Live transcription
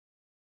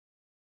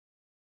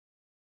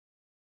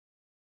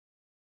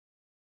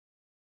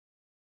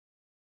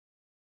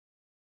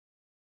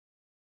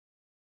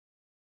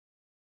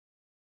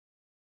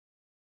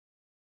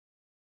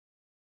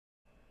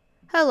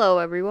Hello,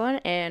 everyone,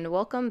 and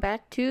welcome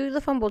back to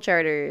the Fumble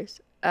Charters.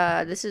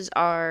 This is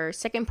our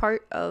second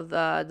part of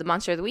the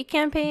Monster of the Week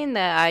campaign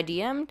that I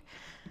DM'd.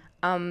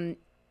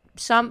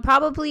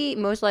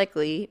 Most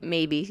likely,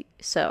 maybe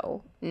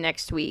so,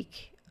 next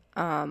week,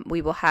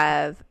 we will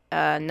have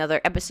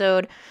another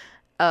episode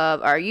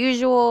of our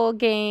usual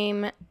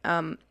game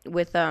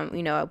with,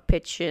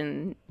 Pitch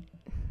and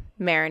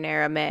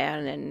Marinara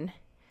Man and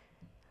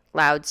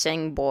Loud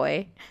Sing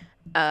Boy.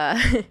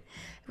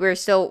 We're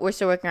still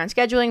working on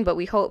scheduling, but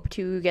we hope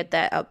to get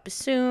that up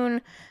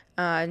soon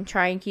and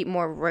try and keep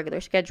more regular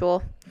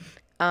schedule.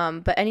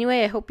 But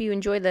anyway, I hope you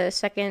enjoy the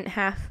second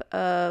half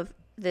of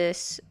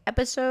this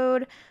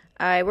episode.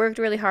 I worked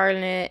really hard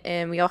on it,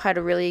 and we all had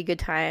a really good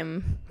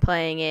time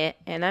playing it,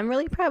 and I'm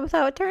really proud with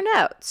how it turned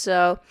out.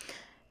 So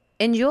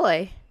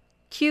enjoy.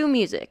 Cue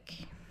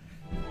music.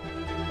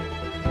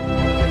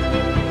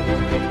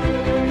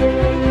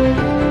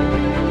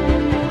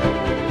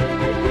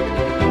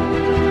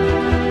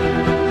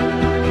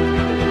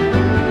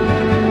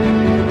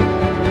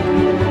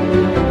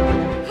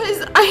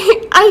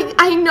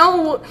 I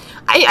know,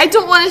 I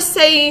don't want to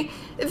say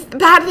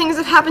bad things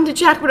have happened to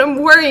Jack, but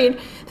I'm worried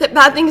that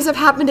bad things have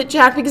happened to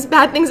Jack because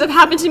bad things have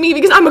happened to me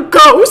because I'm a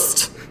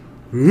ghost.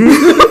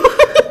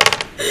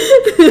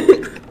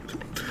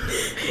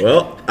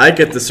 Well, I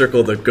get to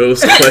circle the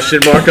ghost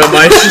question mark on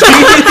my sheet.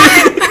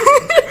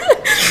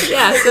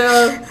 Yeah,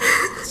 so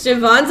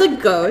Siobhan's a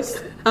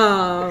ghost.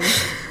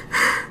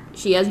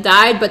 She has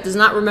died but does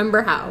not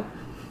remember how.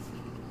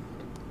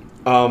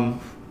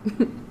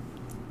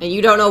 And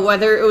you don't know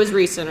whether it was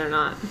recent or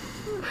not.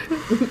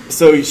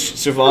 So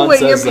Siobhan Wait,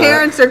 says your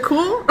parents are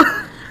cool?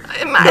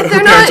 her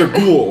parents are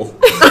cool.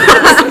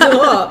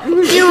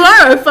 You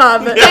are a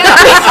father.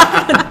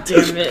 Damn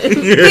it.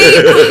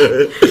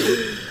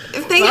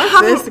 They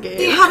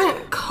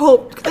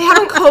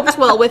haven't coped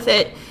well with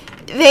it.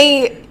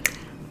 They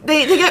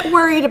get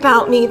worried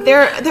about me.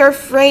 They're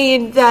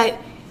afraid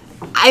that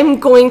I'm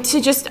going to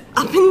just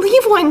up and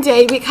leave one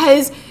day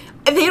because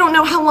they don't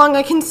know how long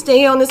I can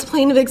stay on this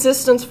plane of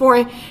existence for,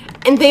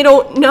 and they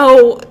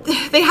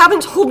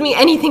haven't told me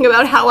anything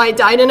about how I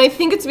died, and I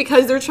think it's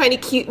because they're trying to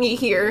keep me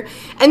here,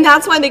 and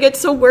that's why they get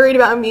so worried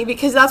about me,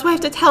 because that's why I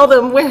have to tell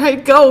them where I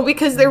go,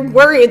 because they're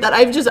worried that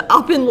I've just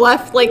up and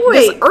left,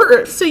 this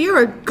earth. So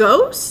you're a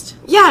ghost?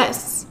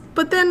 Yes.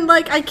 But then,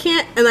 I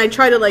can't, and I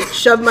try to,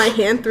 shove my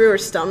hand through her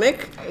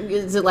stomach.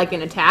 Is it like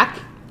an attack?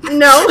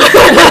 No.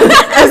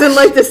 As in,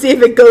 to see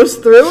if it goes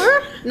through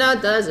her? No,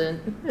 it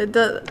doesn't. It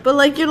does.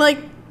 But, you're,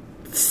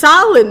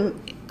 solid.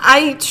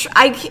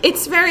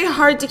 It's very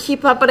hard to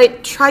keep up, but I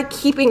try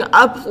keeping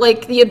up,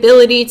 the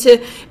ability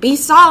to be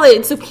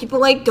solid so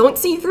people, don't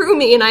see through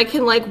me and I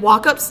can,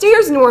 walk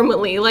upstairs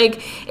normally.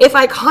 If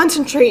I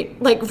concentrate,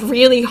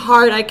 really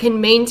hard, I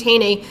can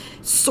maintain a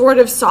sort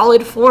of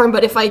solid form,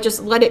 but if I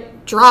just let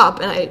it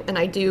drop, and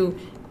I do,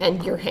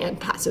 and your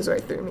hand passes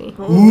right through me.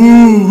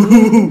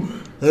 Ooh.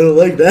 I don't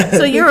like that.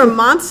 So you're a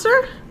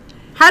monster?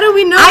 How do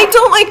we know? I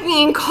don't like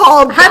being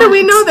called How do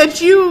we know that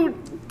you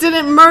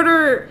didn't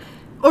murder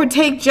or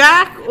take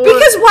Jack?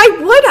 Because why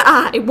would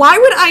I? Why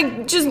would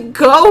I just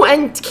go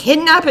and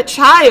kidnap a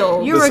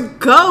child? You're a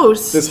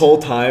ghost. This whole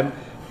time,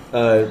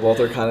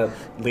 Walter kind of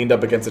leaned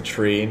up against a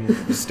tree and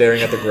was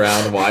staring at the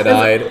ground,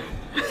 wide-eyed,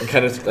 and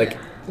kind of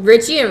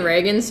Richie and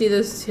Reagan see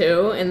this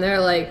too, and they're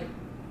like,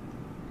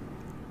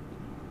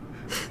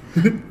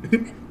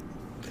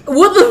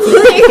 what the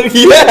fuck?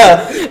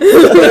 Yeah!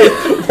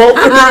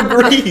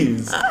 Walter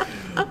agrees.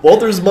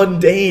 Walter's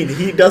mundane.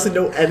 He doesn't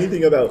know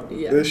anything about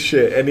this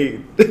shit, and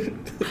he...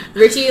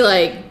 Richie,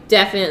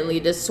 definitely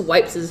just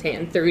swipes his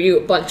hand through you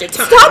a bunch of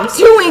times. Stop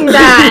doing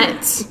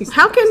that!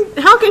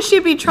 How can she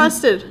be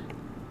trusted?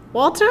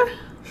 Walter?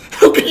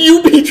 How can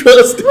you be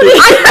trusted?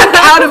 I think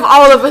out of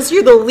all of us,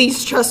 you're the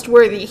least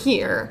trustworthy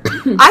here.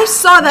 I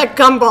saw that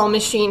gumball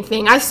machine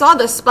thing. I saw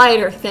the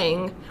spider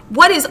thing.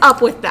 What is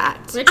up with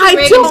that? Richie I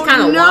Reagan's don't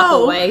kind of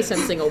know. walk away,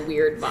 sensing a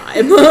weird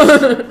vibe.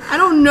 I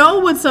don't know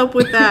what's up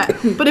with that.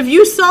 But if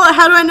you saw it,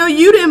 how do I know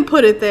you didn't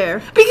put it there?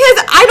 Because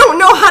I don't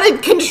know how to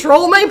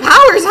control my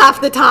powers half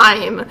the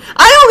time.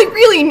 I only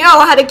really know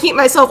how to keep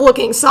myself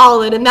looking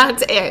solid, and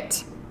that's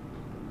it.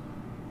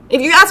 If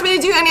you ask me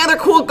to do any other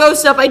cool ghost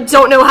stuff, I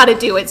don't know how to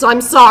do it, so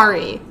I'm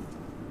sorry.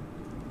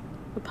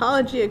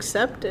 Apology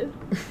accepted.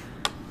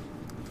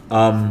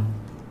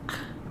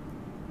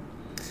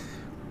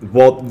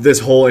 Well, this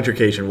whole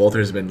altercation,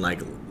 Walter's been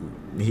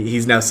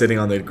he's now sitting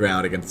on the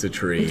ground against a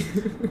tree,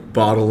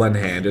 bottle in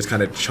hand, just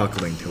kind of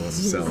chuckling to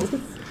himself.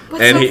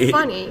 What's and so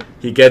funny?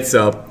 He gets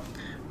up,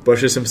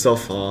 brushes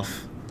himself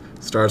off,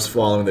 starts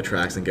following the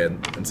tracks again,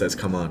 and says,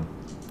 "Come on,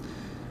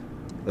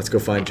 let's go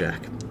find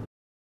Jack."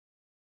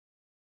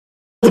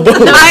 I'm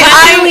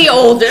highly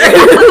older.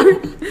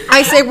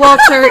 I say,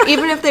 Walter,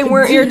 even if they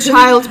weren't your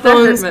child's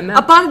bones, my mouth.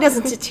 a body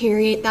doesn't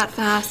deteriorate that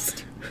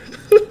fast.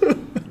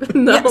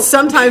 No. Yeah,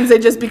 sometimes they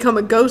just become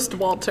a ghost,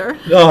 Walter.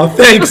 Oh,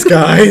 thanks,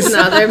 guys.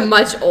 No, they're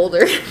much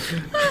older.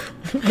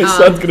 My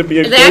son's gonna be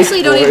a ghost They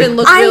actually don't boy. even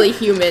look really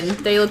human.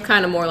 They look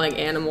kind of more like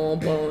animal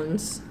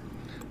bones.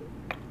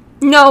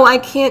 No, I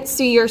can't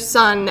see your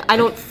son. I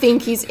don't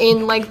think he's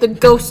in, like, the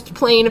ghost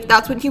plane, if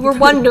that's what you were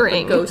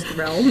wondering. Ghost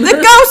realm. The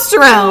ghost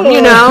realm,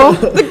 you know?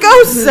 The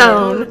ghost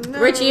zone.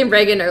 Richie and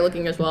Reagan are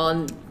looking as well,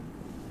 and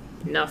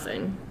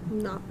nothing.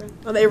 Nothing.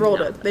 Oh, they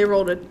rolled it. They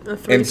rolled it. A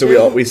 3, And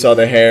so we saw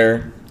the hair,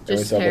 and we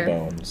Just saw hair. the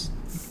bones.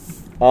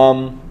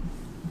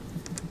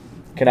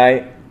 Can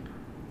I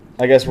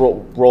guess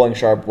rolling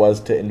sharp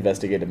was to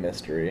investigate a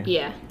mystery.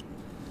 Yeah.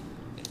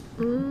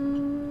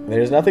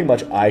 There's nothing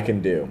much I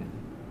can do.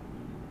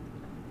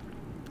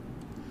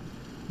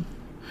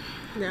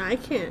 Yeah, I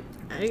can't.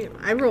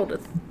 I rolled a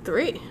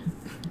 3.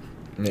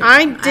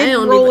 I did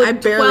don't roll even- I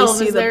a barely 12.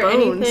 see Is the there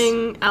bones.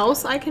 anything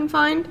else I can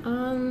find?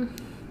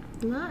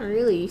 Not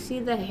really. You see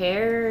the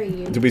hair.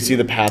 Did we see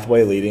the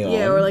pathway leading on?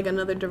 Yeah, or like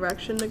another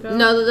direction to go.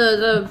 No,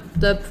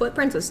 the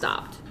footprints have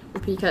stopped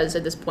because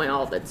at this point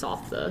all of it's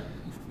off the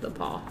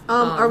paw.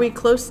 Are we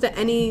close to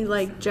any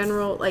like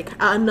general like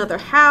another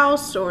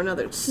house or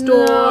another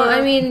store? No,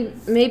 I mean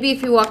maybe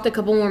if you walked a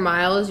couple more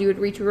miles, you would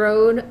reach a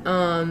road.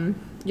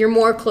 You're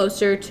more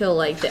closer to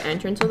like the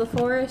entrance of the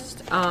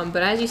forest. But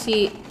as you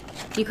see,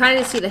 you kind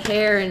of see the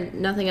hair and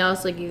nothing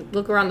else. Like you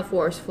look around the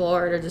forest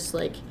floor, there's just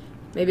like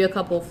maybe a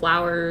couple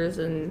flowers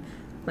and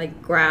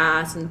like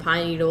grass and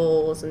pine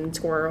needles and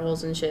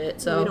squirrels and shit.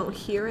 So we don't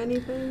hear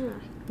anything.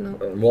 Or? No.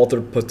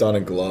 Walter puts on a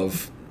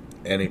glove,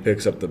 and he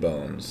picks up the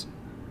bones.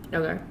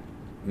 Okay.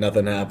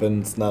 Nothing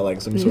happens. Not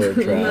like some sort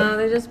of trap. No,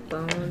 they're just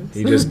bones.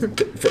 He just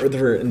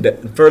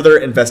further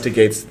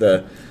investigates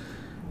the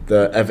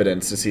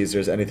evidence to see if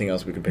there's anything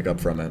else we can pick up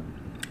from it.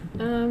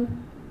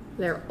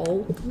 They're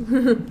old.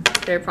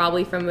 They're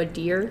probably from a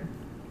deer.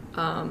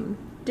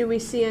 Do we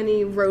see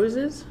any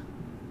roses?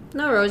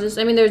 No roses.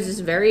 I mean, there's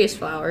just various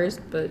flowers,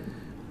 but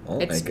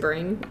Well, it's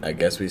spring. I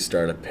guess we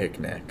start a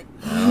picnic.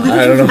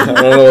 I don't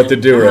know what to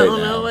do right I don't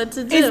now. know what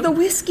to do. Is the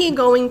whiskey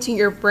going to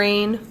your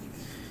brain?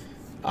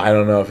 I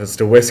don't know if it's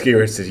to whiskey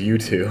or it's to you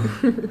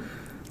two.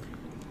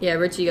 Yeah,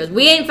 Richie goes,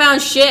 we ain't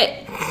found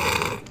shit.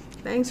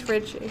 Thanks,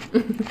 Richie.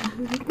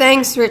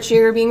 Thanks, Richie.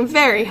 You're being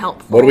very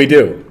helpful. What do we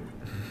do?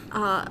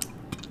 I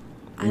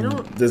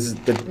don't. This is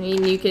I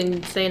mean, you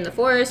can stay in the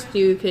forest.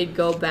 You could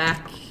go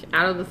back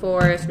out of the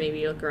forest.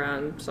 Maybe look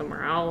around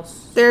somewhere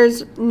else.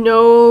 There's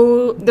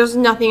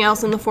nothing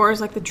else in the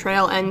forest, like the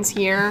trail ends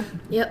here.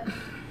 Yep.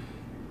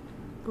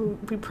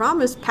 We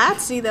promised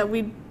Patsy that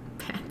we'd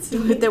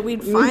Patsy. that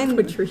we'd find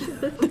Patricia.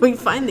 that we'd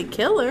find the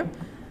killer.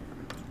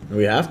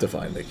 we have to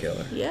find the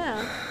killer.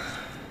 Yeah.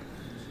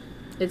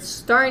 It's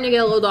starting to get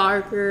a little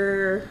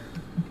darker.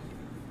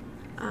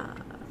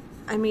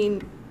 I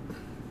mean,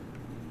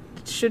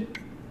 should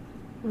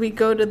we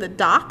go to the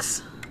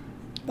docks?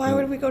 Why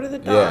would we go to the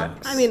Yeah.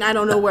 docks? I mean, I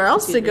don't know where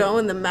else to Excuse me. go,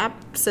 and the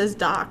map says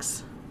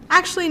docks.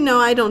 Actually, no,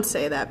 I don't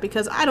say that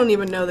because I don't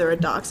even know there are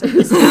docks in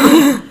this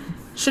town.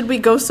 Should we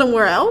go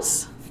somewhere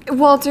else?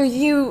 Walter,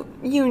 you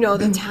know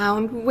the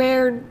town.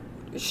 Where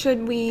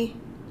should we?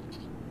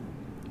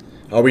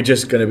 Are we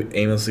just gonna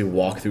aimlessly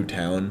walk through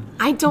town?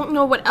 I don't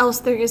know what else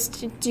there is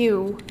to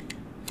do.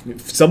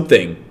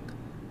 Something.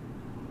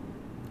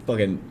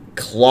 Fucking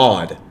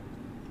clawed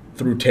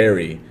through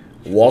Terry,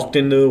 walked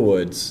into the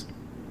woods,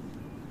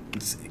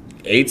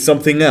 ate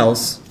something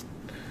else,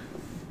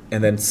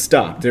 and then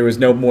stopped. There was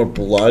no more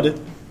blood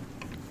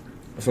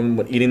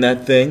from eating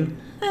that thing.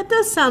 That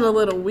does sound a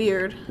little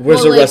weird.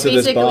 Where's Well, the rest of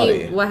this basically,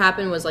 body? what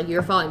happened was, like,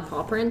 you're following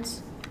paw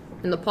prints,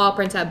 and the paw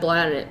prints had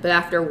blood on it, but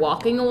after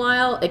walking a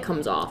while, it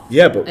comes off.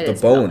 Yeah, but and the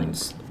it's nothing.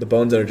 bones. The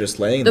bones that are just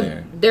laying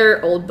there.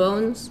 They're old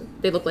bones.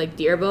 They look like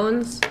deer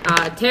bones.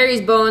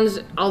 Terry's bones,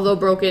 although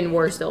broken,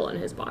 were still in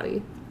his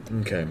body.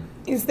 Okay.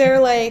 Is there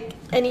like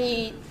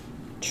any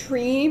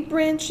tree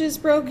branches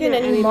broken? Yeah,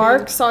 any anything.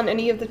 marks on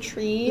any of the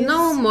trees?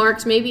 No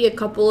marks, maybe a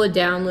couple of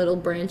down little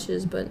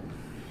branches, but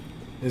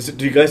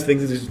Do you guys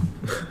think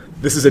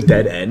this is a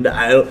dead end?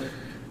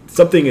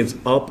 Something is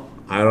up.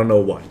 I don't know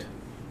what.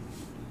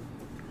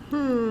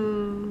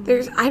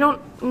 I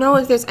don't know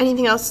if there's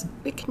anything else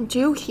we can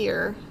do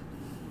here.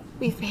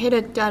 We've hit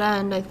a dead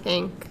end, I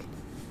think.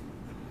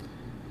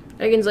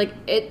 Reagan's like,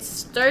 it's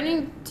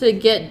starting to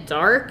get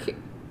dark.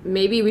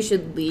 Maybe we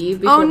should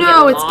leave before Oh we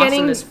no, get it's lost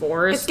getting in this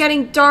forest. it's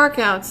getting dark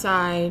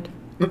outside.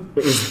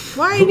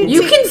 Why are you?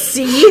 You can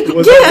see.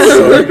 Was that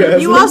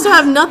sarcasm? You also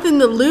have nothing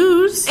to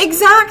lose.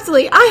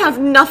 Exactly. I have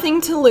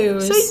nothing to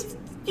lose. So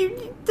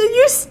you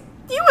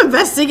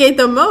investigate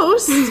the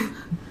most.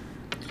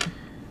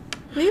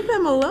 Leave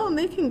them alone.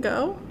 They can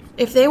go.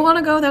 If they want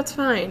to go, that's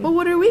fine. But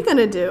what are we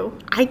gonna do?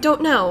 I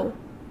don't know.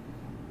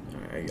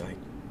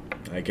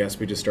 I guess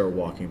we just start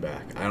walking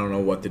back. I don't know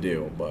what to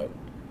do, but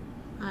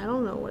I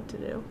don't know what to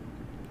do.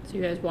 So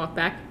you guys walk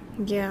back.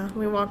 Yeah,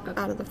 we walked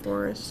out of the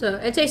forest. So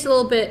it takes a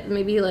little bit,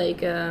 maybe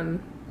like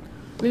an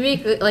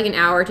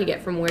hour to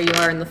get from where you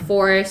are in the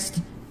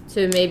forest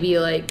to maybe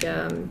like.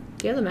 Do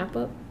you have the map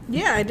up?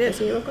 Yeah, I did.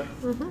 See it real quick.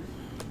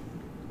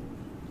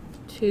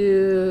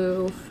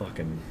 To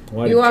fucking.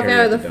 Why you did walk Terry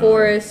out of have the to die?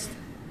 forest,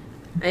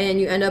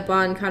 and you end up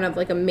on kind of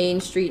like a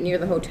main street near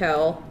the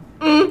hotel.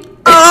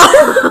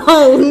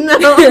 Oh no!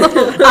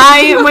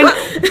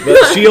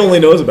 But she only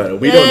knows about it.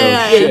 We don't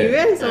know shit. You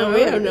guys don't know.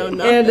 We don't know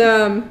nothing.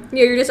 And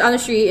you're just on the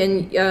street,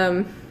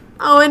 and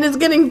Oh, and it's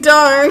getting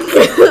dark.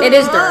 it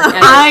is dark. At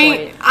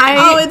this point.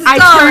 I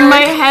dark. turn my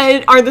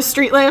head. Are the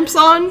street lamps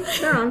on?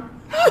 They're on.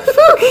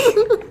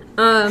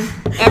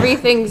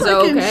 Everything's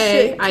Fucking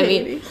okay. shit, I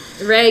mean,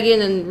 Katie.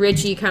 Reagan and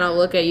Richie kind of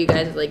look at you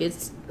guys like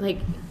it's like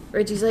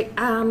Richie's like,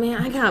 oh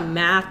man, I got a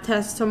math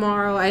test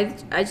tomorrow. I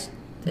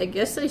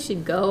guess I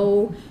should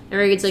go. And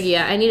Reagan's like,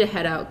 yeah, I need to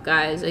head out,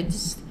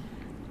 guys.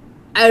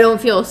 I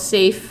don't feel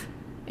safe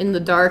in the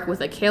dark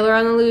with a killer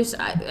on the loose.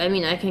 I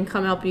mean, I can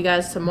come help you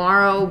guys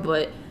tomorrow,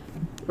 but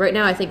right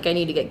now I think I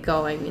need to get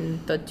going.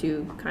 And the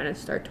two kind of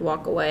start to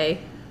walk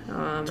away.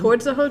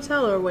 Towards the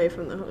hotel or away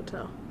from the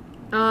hotel?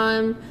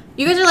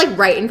 You guys are like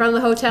right in front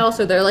of the hotel,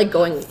 so they're like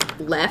going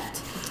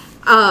left.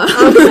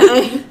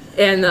 Okay.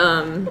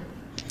 And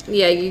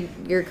yeah,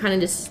 you're kind of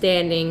just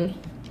standing,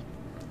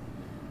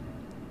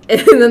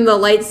 and then the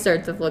lights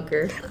start to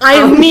flicker.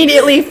 I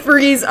immediately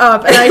freeze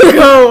up and I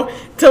go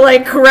to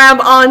like grab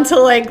onto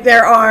like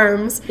their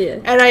arms. Yeah.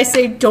 And I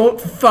say, "Don't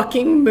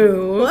fucking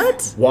move."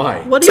 What?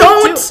 Why? What do you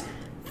Don't do?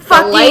 The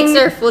fucking. lights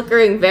are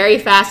flickering very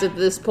fast at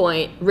this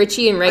point.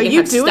 Richie and Reagan you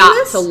have doing stopped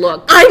this? to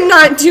look. I'm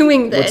not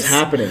doing this. What's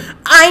happening?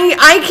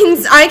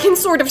 I can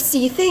sort of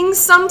see things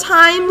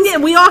sometimes. Yeah,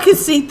 we all can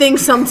see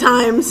things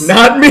sometimes.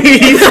 Not me.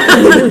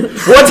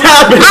 What's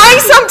happening? I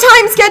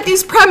sometimes get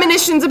these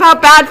premonitions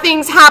about bad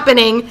things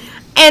happening,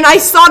 and I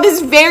saw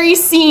this very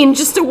scene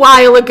just a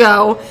while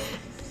ago.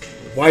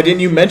 Why didn't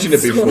you mention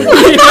it before? My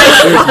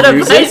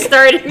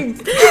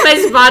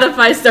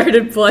Spotify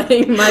started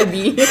playing my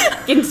beat.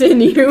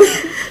 Continue.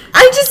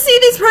 I just see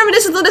these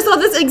premonitions, and I saw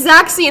this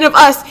exact scene of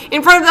us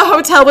in front of the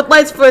hotel with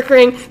lights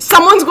flickering.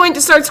 Someone's going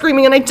to start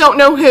screaming, and I don't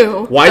know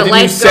who. Why The didn't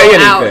you lights say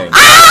go out. anything?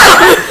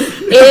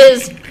 It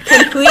is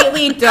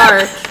completely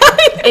dark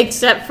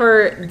except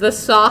for the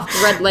soft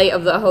red light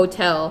of the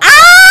hotel.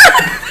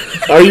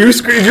 Are you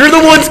screaming? You're the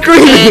one And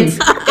screaming.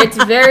 it's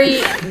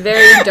very,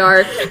 very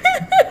dark.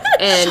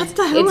 And Shut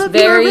the hell it's up,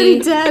 you're already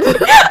very dead.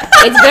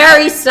 it's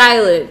very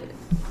silent.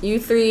 You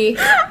three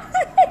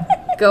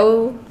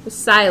go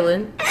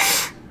silent.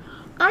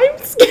 I'm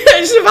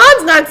scared.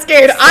 Siobhan's not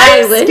scared.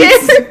 I'm Silence.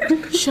 scared.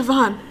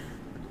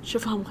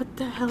 Siobhan, what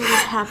the hell is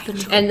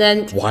happening? And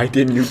then Why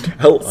didn't you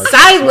tell us?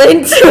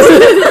 silent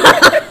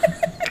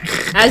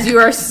as you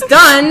are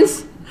stunned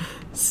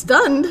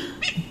Stunned?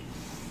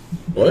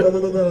 What?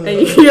 and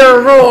you hear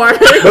a roar. Wait.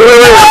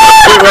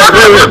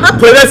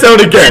 Play that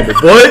sound again.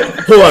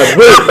 What? Hold on.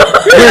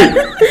 Wait.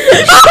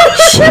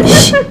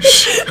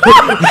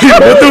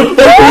 What the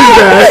fuck was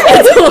that?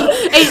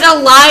 It's a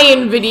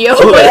lion video.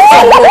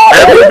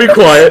 Everyone be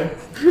quiet.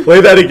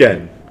 Play that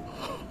again.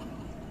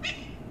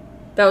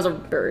 That was a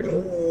bird.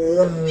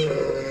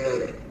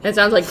 It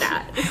sounds like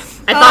that.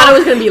 I thought it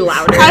was gonna be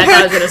louder. I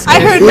thought it was gonna scare I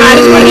heard you. that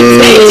is what it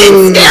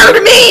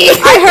scared me.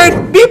 I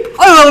heard beep.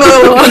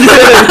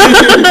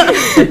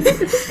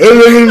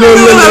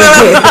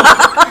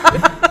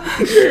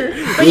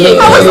 But yeah, you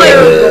always like a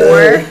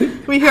roar.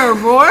 We hear a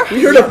roar?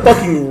 You heard a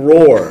fucking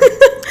roar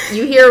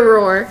You hear a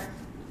roar,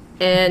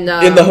 and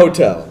in the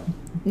hotel.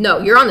 no,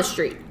 you're on the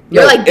street.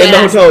 You're No, like in dead the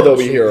ass hotel on though the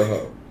we street. hear a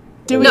ho.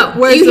 No,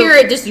 where's you the- hear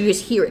it. You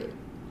just hear it.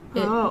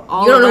 Oh,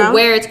 all You don't know around?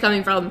 where it's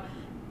coming from,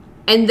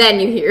 and then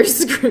you hear a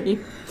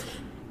scream.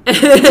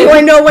 Do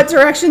I know what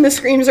direction the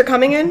screams are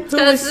coming in?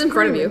 This is in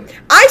front of you.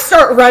 I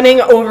start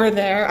running over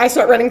there. I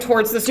start running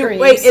towards the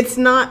screams. Wait, it's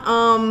not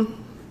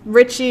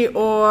Richie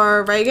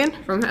or Reagan?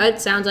 From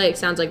it sounds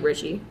like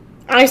Richie.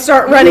 I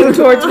start running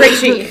towards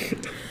Richie.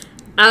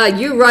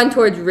 You run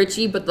towards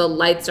Richie, but the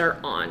lights are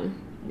on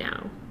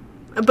now.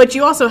 But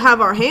you also have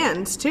our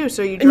hands too,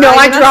 so you. No,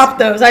 I dragging us? dropped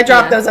those. I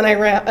dropped Yeah. those and I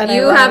ran. And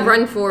You I have ran.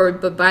 run forward,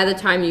 but by the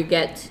time you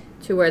get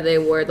to where they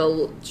were,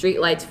 the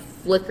street lights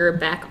flicker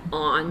back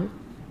on,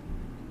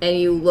 and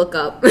you look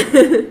up,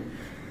 and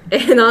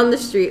on the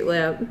street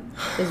lamp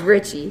is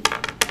Richie.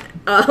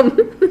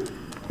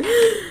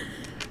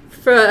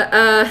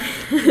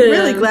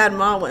 Really glad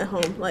Mom went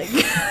home. Like,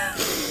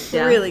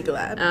 Yeah. really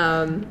glad.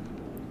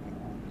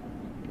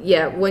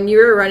 Yeah, when you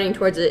were running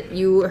towards it,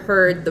 you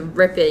heard the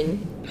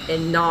ripping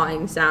and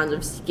gnawing sounds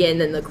of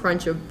skin and the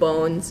crunch of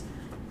bones.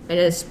 And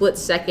in a split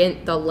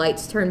second, the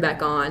lights turn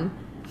back on.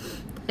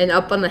 And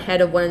up on the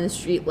head of one of the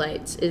street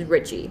lights is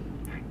Richie.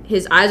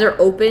 His eyes are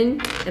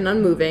open and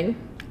unmoving.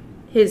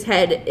 His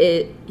head,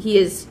 he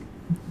is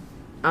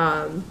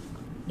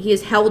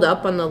held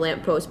up on the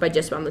lamppost by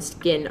just on the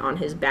skin on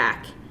his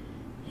back.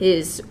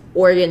 His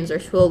organs are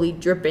slowly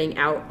dripping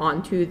out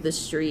onto the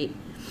street.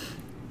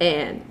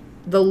 And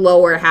the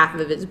lower half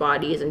of his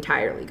body is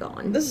entirely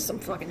gone. This is some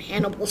fucking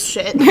Hannibal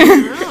shit.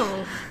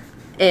 Oh.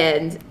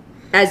 And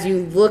as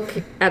you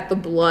look at the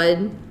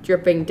blood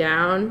dripping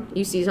down,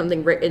 you see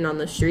something written on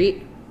the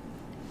street,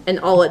 and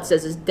all it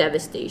says is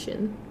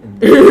devastation.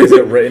 Is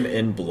it written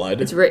in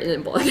blood? It's written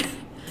in blood.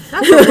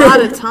 That's a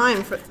lot of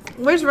time for.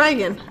 Where's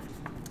Reagan?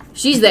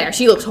 She's there.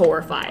 She looks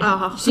horrified.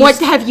 What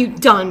have you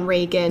done,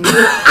 Reagan?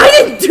 I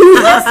didn't do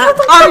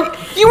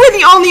this. You were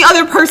the only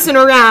other person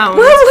around.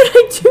 Why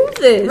would I do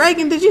this?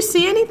 Reagan, did you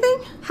see anything?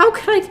 how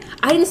could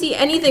I didn't see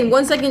anything.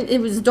 1 second it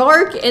was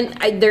dark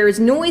and there was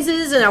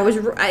noises and I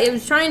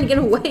was trying to get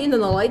away and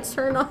then the lights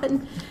turned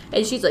on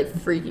and she's like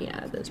freaking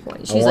out at this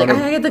point. She's like, I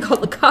have to call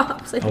the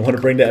cops. I want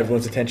to bring to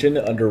everyone's attention,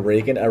 under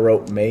Reagan, I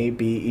wrote may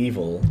be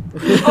evil.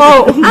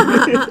 Oh.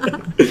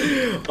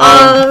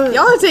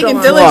 Y'all are taking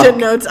diligent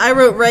notes. I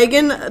wrote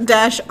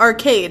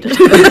Reagan-arcade.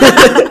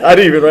 I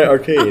didn't even write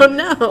arcade. Oh,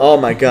 no. Oh,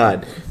 my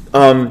God.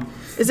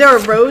 Is there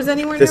a rose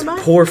anywhere This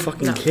nearby? poor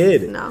fucking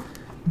kid. No.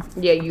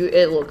 Yeah,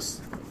 it looks...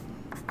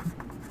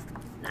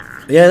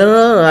 Yeah,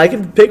 no, I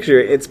can picture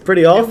it. It's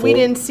pretty awful. And we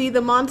didn't see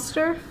the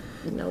monster?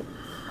 Nope.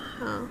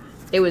 Oh.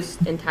 It was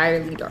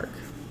entirely dark.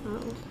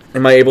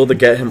 Am I able to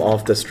get him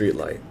off the street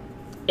light?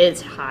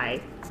 It's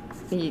high.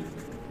 You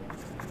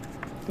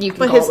can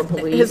But call the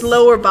police. his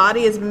lower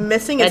body is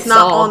missing? It's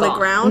not all on the gone.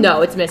 ground?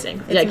 No, it's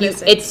missing.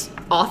 Missing. It's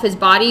off his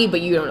body,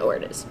 but you don't know where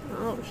it is.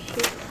 Oh,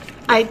 shit.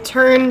 I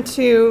turn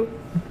to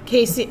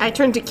Casey. I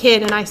turn to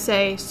Kid and I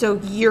say, "So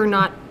you're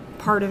not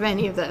part of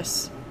any of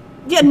this?"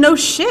 Yeah, no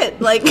shit.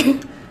 Like,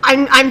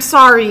 I'm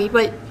sorry,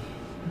 but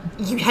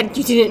you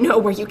didn't know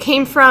where you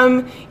came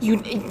from.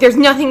 There's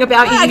nothing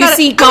about you. You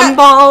see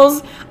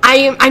gumballs.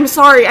 I'm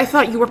sorry. I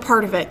thought you were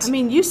part of it. I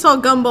mean, you saw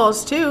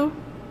gumballs too.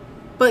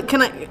 But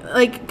can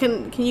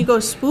you go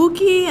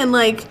spooky and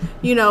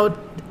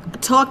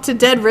talk to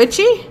dead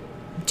Richie?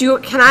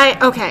 Can I?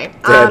 Okay.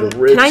 Dead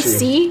Can I Richie.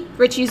 see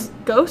Richie's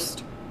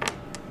ghost?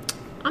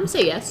 I'm gonna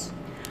say yes.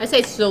 I say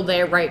it's still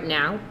there right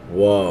now.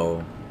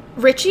 Whoa.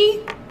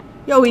 Richie?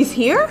 Yo, he's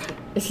here?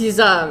 He's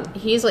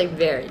like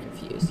very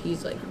confused.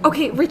 He's like,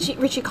 Okay,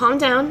 Richie, calm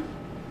down.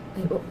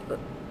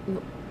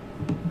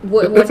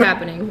 what's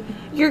happening?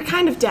 You're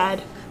kind of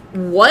dead.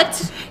 What?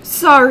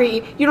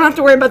 Sorry, you don't have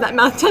to worry about that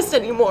math test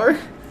anymore.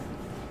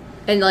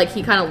 And like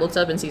he kind of looks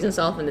up and sees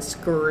himself and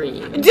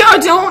screams.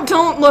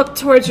 Don't look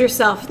towards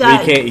yourself. We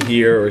can't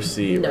hear or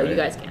see, No, right? you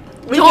guys can't.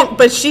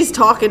 But she's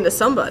talking to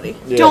somebody.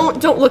 Yeah.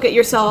 Don't look at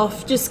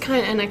yourself. Just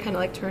and I kind of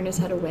like turn his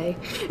head away.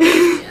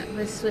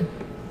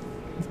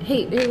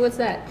 Hey, what's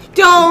that?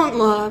 Don't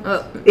look.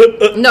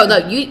 No,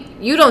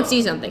 you don't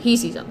see something. He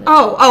sees something.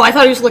 Oh, I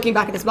thought he was looking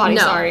back at his body.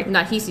 No, Sorry.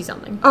 no, he sees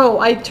something. Oh,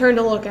 I turned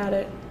to look at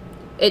it.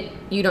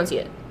 You don't see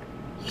it.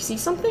 You see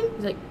something?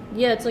 He's like,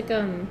 yeah, it's like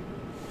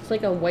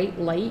a white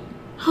light.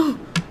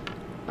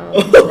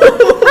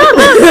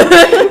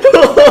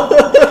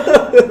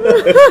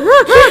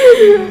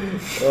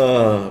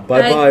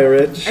 Bye-bye,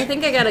 Rich. I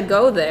think I gotta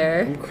go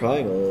there. I'm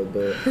crying a little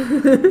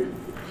bit.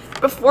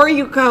 Before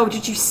you go,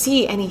 did you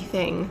see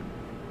anything?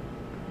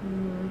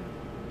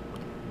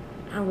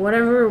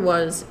 Whatever it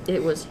was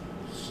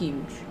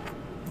huge.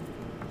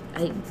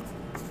 I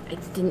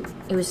didn't.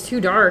 It was too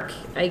dark.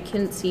 I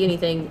couldn't see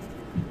anything.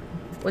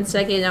 1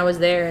 second I was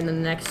there, and then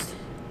the next.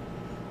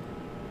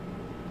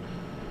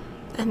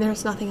 And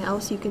there's nothing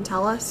else you can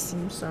tell us?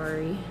 I'm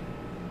sorry.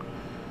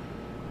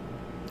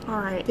 All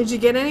right. Did you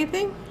get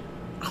anything?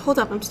 Hold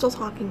up, I'm still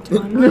talking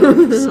to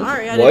him.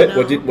 Sorry, I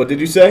didn't know. What did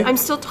you say? I'm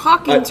still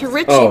talking to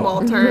Richie, oh.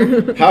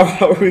 Walter.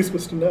 How are we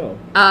supposed to know?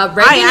 Reagan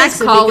is asked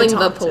if he calling could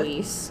the talk to-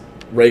 police.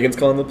 Reagan's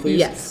calling the police?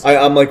 Yes.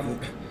 I'm like,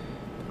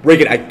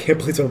 Reagan, I can't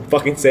believe I'm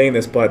fucking saying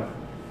this, but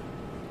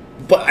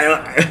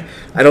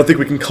I don't think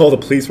we can call the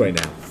police right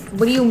now.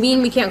 What do you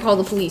mean we can't call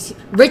the police?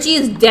 Richie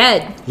is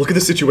dead. Look at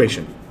the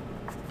situation.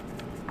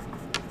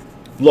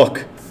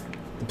 Look,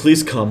 the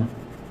police come.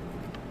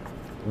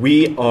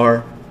 We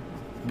are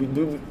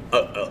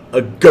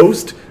a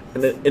ghost,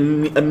 an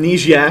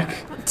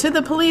amnesiac. To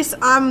the police,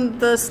 I'm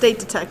the state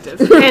detective.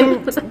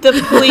 And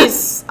the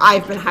police,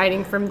 I've been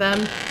hiding from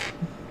them.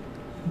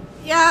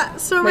 Yeah,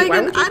 so Wait, why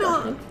Reagan, would you I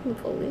don't... call the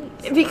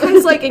police?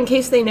 Because, like, in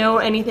case they know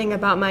anything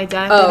about my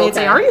death, they'd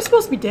say, okay. "Are you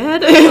supposed to be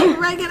dead?"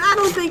 Reagan, I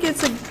don't think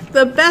it's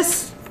the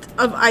best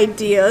of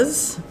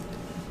ideas.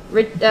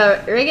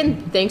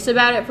 Reagan thinks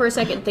about it for a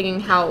second, thinking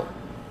how,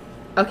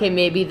 okay,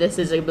 maybe this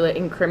is a bit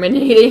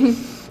incriminating.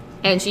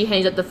 And she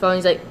hangs up the phone.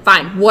 He's like,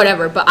 fine,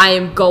 whatever, but I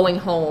am going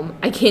home.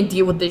 I can't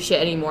deal with this shit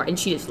anymore. And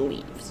she just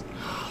leaves.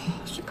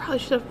 She probably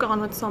should have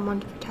gone with someone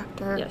to protect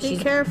her. Yeah, Be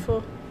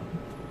careful.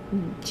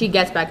 she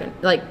gets back in.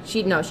 Like,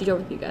 she's over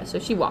with you guys. So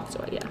she walks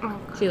away, yeah. Okay.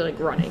 She's, like,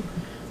 running.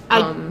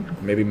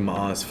 Maybe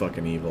Ma's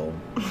fucking evil.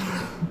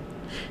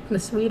 The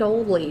sweet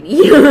old lady.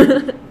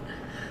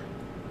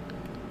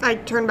 I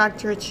turn back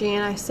to Richie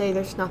and I say,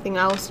 "There's nothing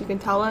else you can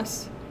tell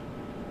us."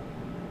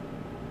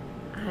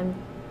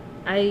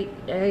 I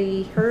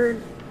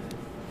heard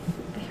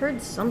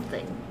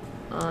something.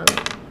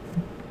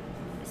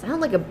 It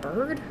sounded like a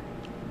bird.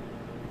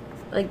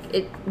 Like,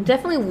 it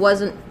definitely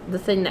wasn't the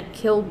thing that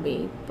killed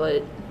me,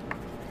 but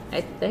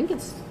I think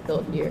it's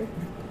still here.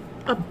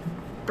 A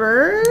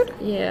bird?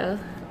 Yeah.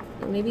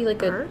 Maybe like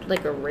Bird?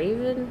 a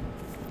raven.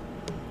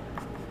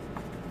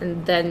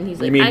 And then he's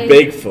like, You mean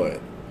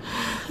Bigfoot?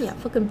 Yeah,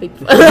 fucking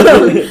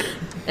Bigfoot.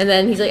 And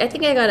then he's like, I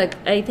think I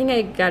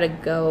gotta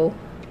go.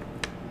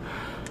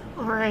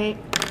 All right,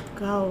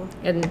 go.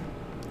 And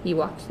he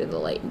walks through the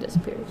light and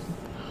disappears.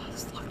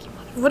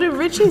 What did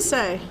Richie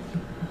say?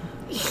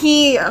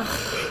 He,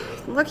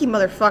 lucky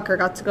motherfucker,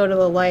 got to go to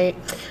the light.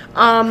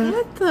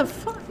 What the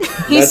fuck?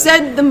 He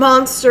said the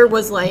monster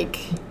was like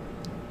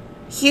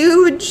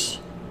huge,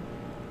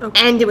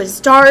 and it was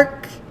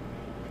dark,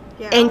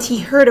 Yeah. and he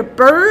heard a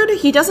bird.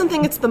 He doesn't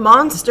think it's the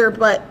monster,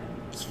 but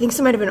he thinks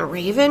it might have been a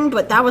raven.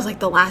 But that was like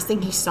the last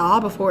thing he saw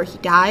before he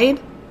died.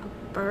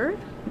 bird?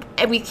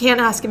 And we can't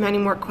ask him any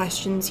more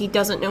questions. He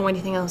doesn't know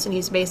anything else, and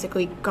he's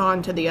basically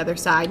gone to the other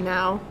side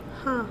now.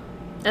 Huh.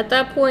 At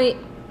that point,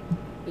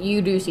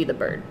 you do see the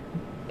bird.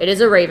 It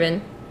is a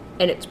raven,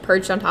 and it's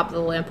perched on top of the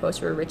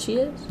lamppost where Richie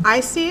is. I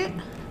see it?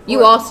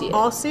 You all see it.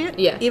 All see it?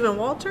 Yeah. Even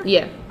Walter?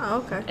 Yeah. Oh,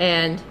 okay.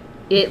 And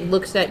it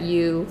looks at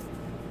you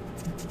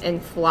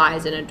and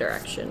flies in a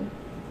direction.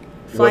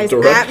 Flies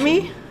What at direction?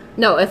 me?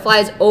 No, it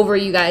flies over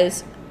you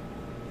guys.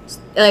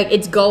 Like,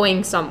 it's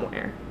going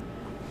somewhere.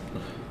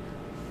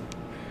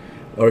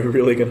 Are we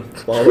really gonna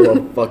follow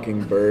a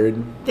fucking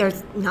bird?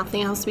 There's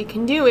nothing else we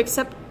can do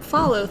except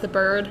follow the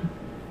bird.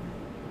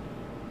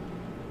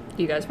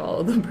 Do you guys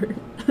follow the bird?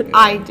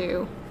 I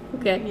do.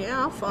 Okay. Yeah,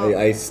 I'll follow.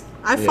 I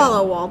I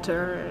follow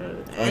Walter.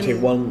 I And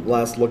take one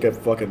last look at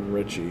fucking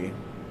Richie,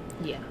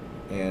 Yeah.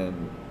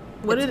 and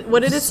what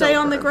did it say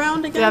on the sober.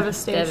 ground again?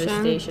 Devastation.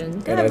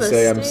 Devastation. I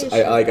say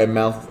Devastation. I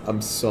mouth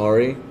I'm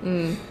sorry,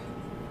 and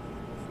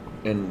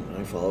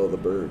I follow the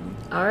bird.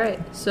 All right.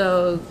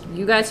 So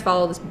you guys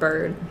follow this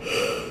bird.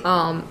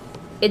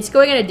 It's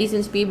going at a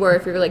decent speed where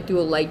if you're like do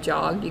a light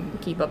jog, you can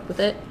keep up with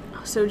it.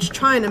 So it's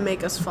trying to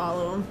make us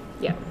follow him.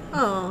 Yeah.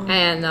 Oh.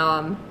 And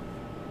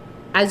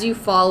as you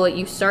follow it,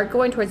 you start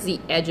going towards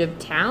the edge of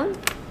town,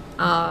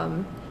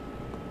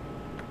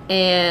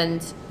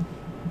 and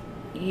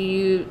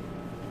you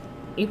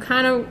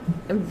kind of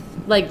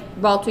like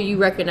Walter. You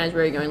recognize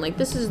where you're going. Like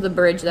this is the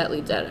bridge that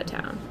leads out of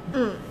town,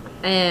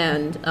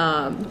 and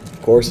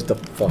Of course, it's a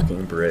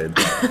fucking bridge.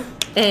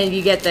 and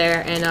you get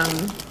there, and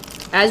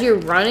as you're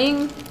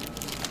running,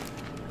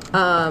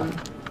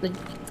 like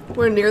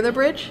We're near the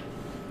bridge?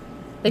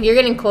 you're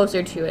getting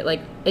closer to it.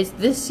 Like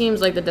this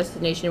seems like the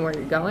destination where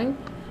you're going,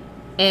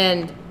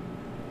 and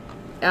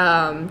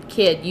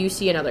kid, you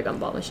see another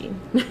gumball machine,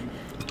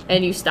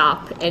 and you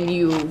stop and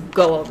you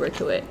go over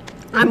to it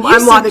I'm You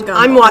see the gumball.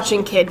 I'm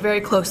watching Kid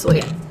very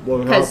closely.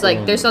 because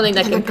like there's something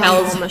that The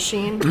compels. gumball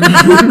machine.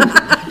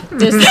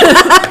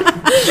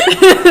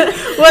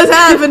 What's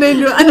happening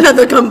to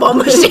another gumball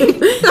machine?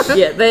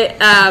 Yeah, they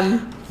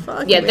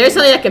Fuck yeah, me. there's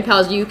something that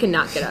compels you. You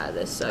cannot get out of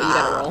this, so you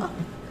gotta roll.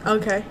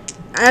 Okay.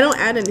 I don't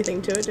add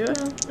anything to it, do I?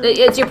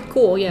 It's your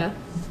cool, yeah.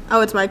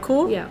 Oh, it's my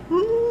cool? Yeah.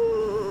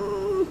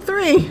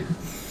 3.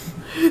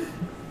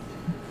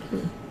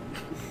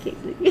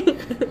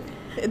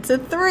 It's a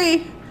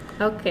 3.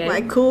 Okay.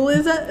 My cool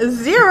is a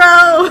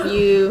 0.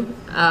 You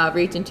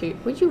reach into.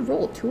 What'd you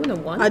roll? 2 and a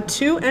 1. A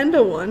 2 and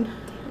a 1.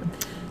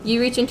 You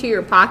reach into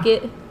your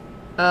pocket.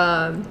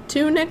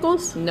 2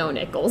 nickels? No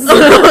nickels.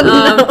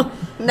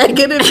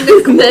 Negative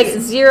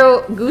nickels.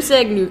 0 goose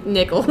egg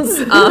nickels.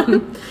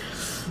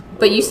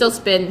 But you still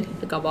spin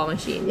the gumball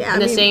machine. Yeah, and I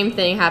the mean- same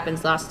thing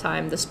happens last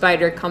time. The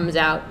spider comes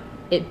out,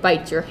 it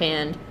bites your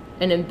hand,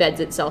 and embeds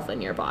itself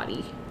in your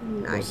body.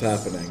 What's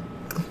happening?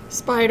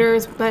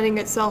 Spiders bedding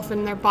itself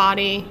in their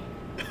body.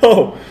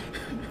 Oh,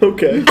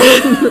 okay.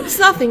 It's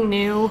nothing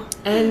new.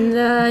 And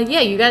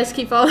yeah, you guys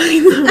keep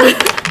following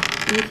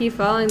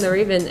the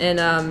raven,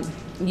 and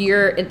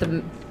you're at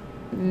the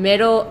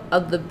middle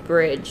of the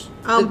bridge.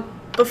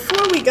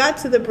 Before we got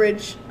to the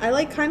bridge,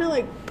 I kind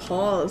of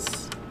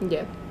pause.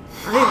 Yeah.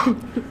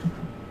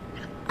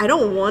 I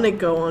don't want to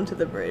go onto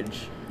the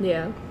bridge.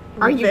 Yeah.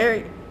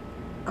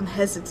 I'm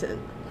hesitant.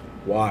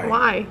 Why?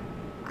 Why?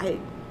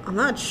 I'm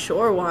not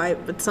sure why,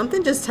 but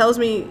something just tells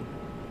me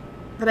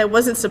that I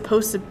wasn't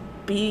supposed to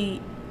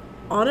be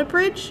on a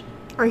bridge.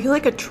 Are you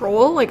like a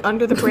troll, like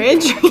under the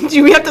bridge?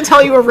 Do we have to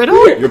tell you a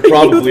riddle? You're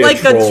probably Like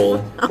a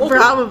troll. I'm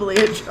probably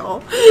a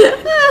troll.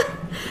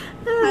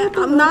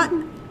 I'm not.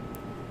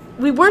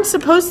 We weren't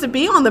supposed to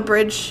be on the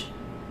bridge,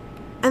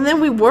 and then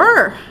we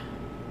were.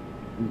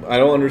 I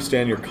don't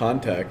understand your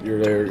contact.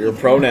 Your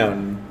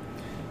pronoun.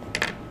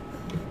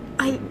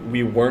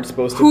 We weren't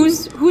supposed to.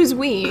 Who's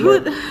we?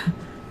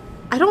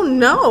 I don't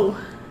know.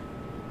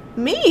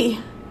 Me.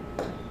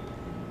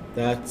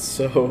 That's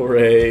so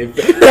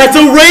Raven. That's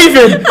a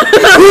Raven.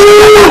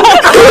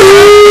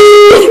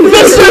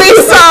 Mystery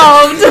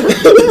solved.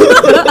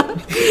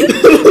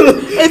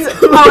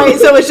 It's alright.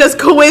 So it's just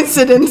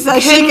coincidence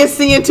that she can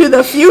see into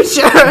the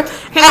future, and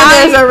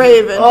there's a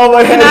raven. Oh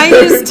my Can I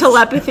head use hurts.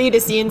 telepathy to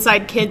see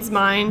inside Kid's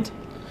mind?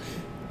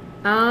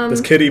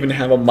 Does Kid even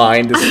have a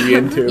mind to see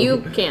into?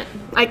 You can't.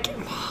 I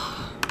can.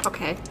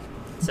 Okay.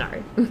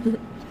 Sorry.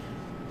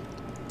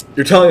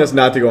 You're telling us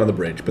not to go on the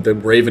bridge, but the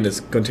Raven is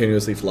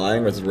continuously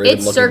flying, or is the Raven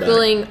It's looking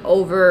circling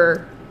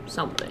over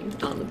something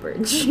on the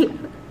bridge.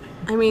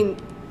 I mean,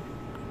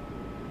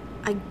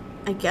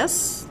 I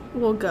guess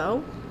we'll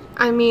go.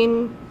 I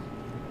mean,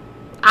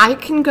 I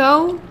can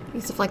go.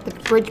 Because if like the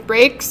bridge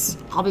breaks,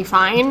 I'll be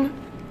fine. back?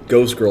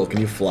 Ghost Girl, can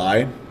you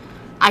fly?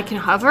 I can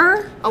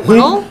hover a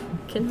little.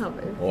 Can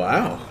hover.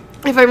 Wow.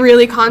 If I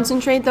really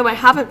concentrate, though, I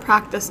haven't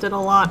practiced it a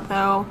lot,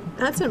 though.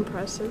 That's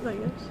impressive, I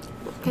guess.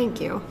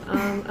 Thank you.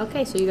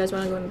 Okay, so you guys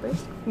want to go on the bridge?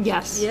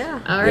 Yes.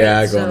 Yeah. All right. Yeah,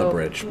 I go on so the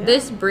bridge.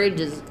 This bridge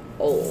is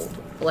old.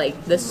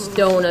 Like the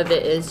stone of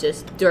it is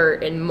just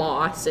dirt and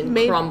moss and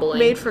crumbling.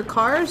 Made for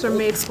cars or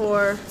made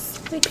for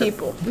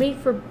people? Made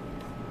for.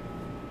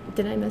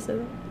 Did I mess it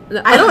up?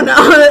 No, I don't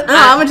know. No,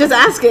 I'm just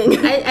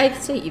asking. I'd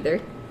say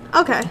either.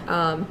 Okay.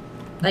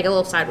 Like a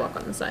little sidewalk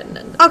on the side and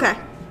then. Okay.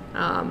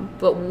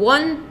 But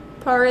one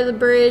part of the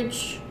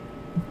bridge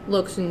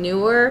looks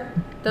newer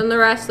than the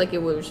rest, like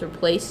it was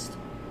replaced.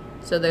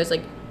 So there's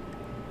like,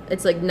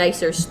 it's like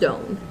nicer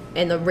stone,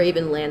 and the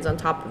raven lands on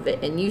top of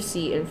it, and you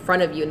see in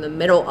front of you, in the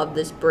middle of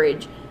this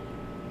bridge,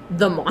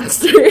 the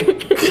monster.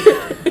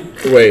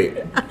 Wait,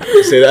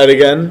 say that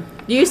again?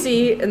 You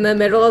see in the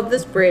middle of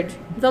this bridge,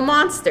 the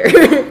monster.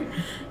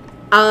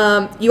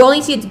 You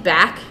only see its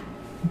back.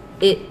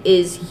 It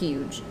is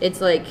huge.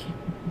 It's like,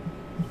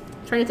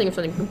 I'm trying to think of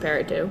something to compare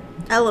it to.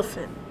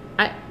 Elephant.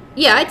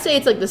 Yeah, I'd say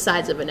it's like the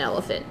size of an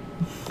elephant.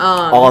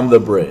 On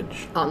the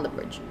bridge. On the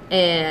bridge.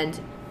 And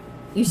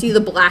you see the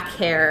black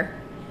hair,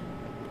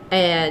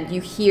 and you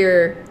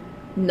hear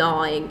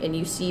gnawing, and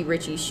you see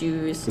Richie's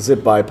shoes. Is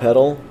it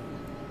bipedal?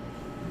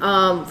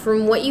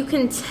 From what you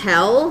can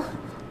tell,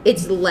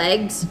 its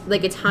legs,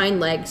 like its hind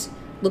legs,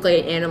 look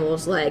like an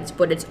animal's legs,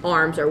 but its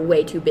arms are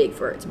way too big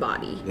for its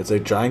body. It's a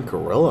giant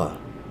gorilla.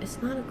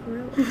 It's not a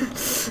gorilla.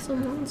 It's a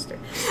monster.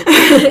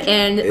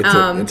 And It's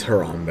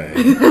Harambe.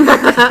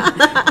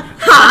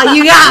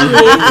 you got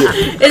me.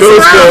 It's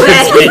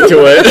Harambe. Speak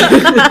to it.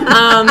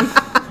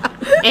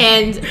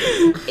 And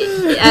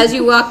as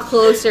you walk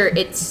closer,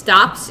 it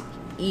stops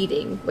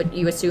eating what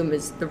you assume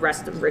is the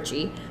rest of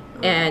Richie,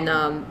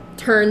 and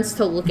turns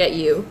to look at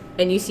you,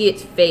 and you see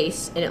its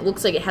face, and it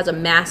looks like it has a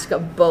mask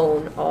of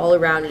bone all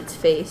around its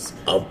face.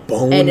 A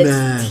bone and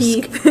mask.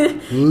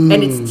 And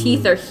its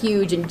teeth are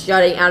huge and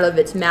jutting out of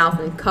its mouth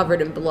and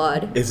covered in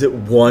blood. Is it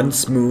one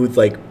smooth,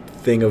 like,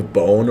 thing of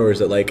bone, or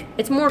is it, like,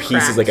 It's more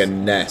pieces cracked. like a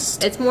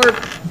nest? It's more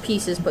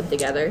pieces put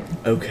together.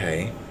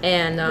 Okay.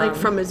 And Like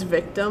from his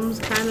victims,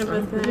 kind of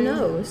a thing. who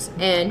knows?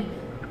 And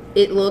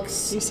it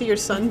looks, You see your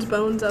son's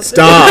bones up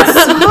Stop!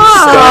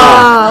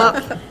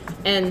 Stop!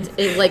 and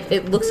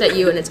it looks at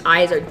you, and its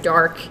eyes are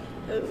dark,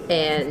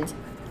 and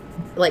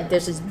like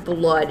there's this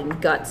blood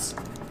and guts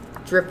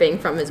dripping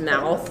from his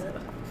mouth,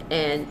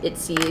 and it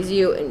sees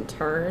you and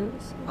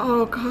turns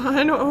Oh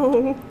God,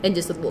 oh. and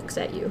just looks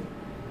at you.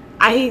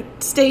 I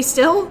stay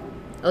still?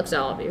 It looks at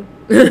all of you.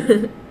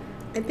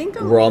 I think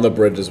We're on the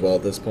bridge as well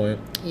at this point.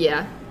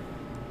 Yeah.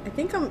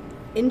 I'm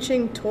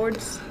inching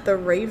towards the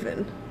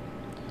raven.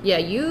 Yeah,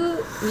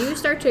 you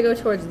start to go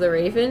towards the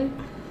raven,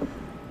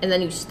 and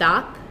then you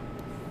stop,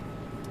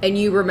 and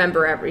you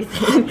remember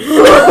everything.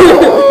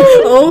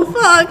 Oh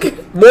fuck!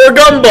 More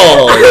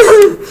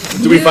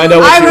gumballs! Do we find out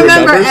what I she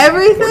remember remembers?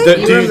 everything.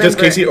 Does remember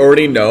Casey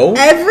already know?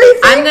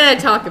 Everything. I'm gonna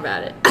talk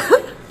about it.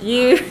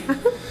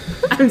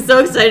 I'm so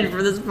excited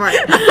for this part.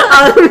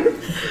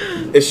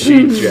 Is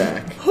she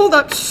Jack? Hold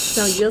up.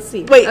 So you'll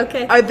see. Wait.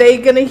 Okay. Are they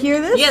gonna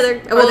hear this? Yeah,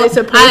 Are they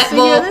supposed to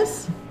hear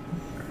this?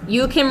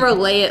 You can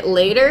relay it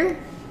later,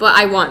 but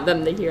I want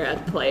them to hear it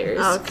as players.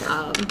 Okay.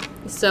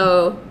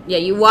 So yeah,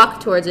 you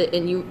walk towards it,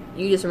 and you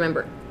just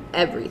remember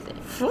everything.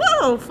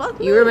 Oh fuck!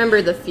 You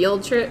remember the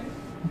field trip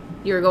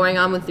you were going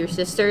on with your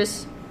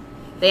sisters.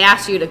 They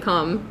asked you to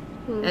come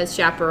as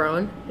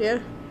chaperone. Yeah.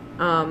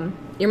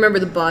 You remember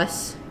the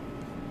bus,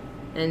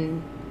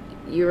 and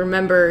you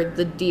remember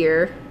the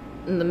deer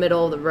in the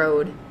middle of the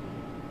road,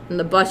 and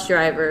the bus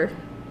driver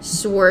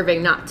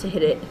swerving not to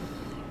hit it,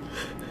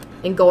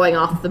 and going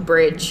off the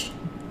bridge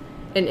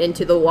and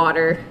into the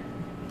water,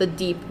 the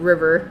deep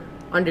river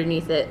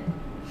underneath it.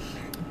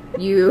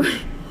 You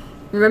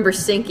remember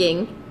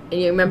sinking, and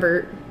you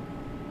remember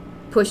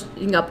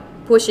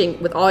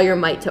pushing with all your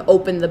might to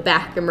open the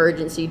back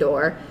emergency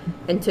door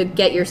and to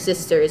get your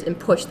sisters and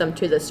push them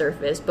to the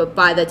surface. But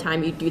by the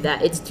time you do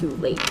that, it's too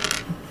late.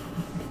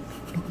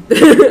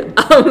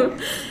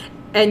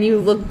 And you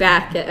look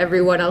back at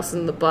everyone else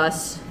in the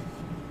bus.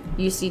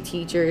 You see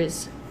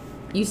teachers.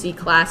 You see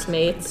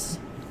classmates.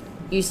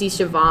 You see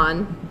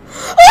Siobhan.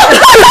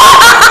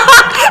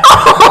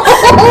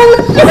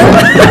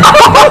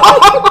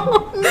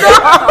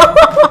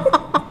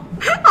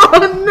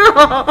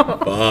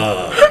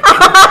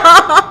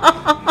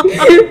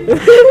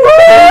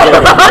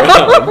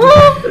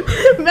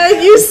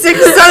 Meg, you sick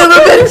son of a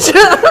bitch!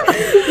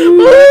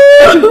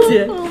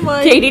 Oh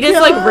my Katie just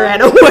like God.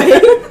 ran away.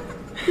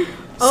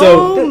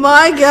 So, Oh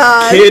my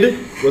god! Kid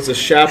was a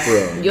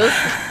chaperone. You'll,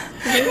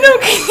 No,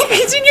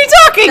 continue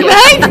talking,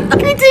 Meg.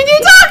 Continue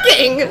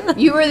talking.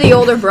 You were the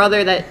older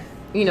brother that,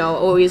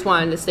 always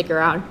wanted to stick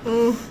around.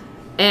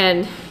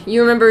 And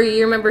you remember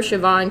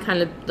Siobhan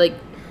kind of like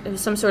it was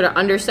some sort of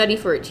understudy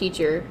for a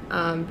teacher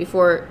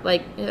before,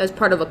 like as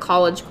part of a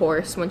college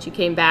course when she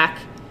came back,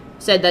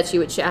 said that she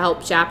would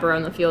help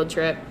chaperone the field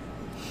trip.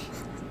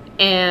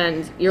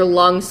 And your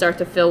lungs start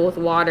to fill with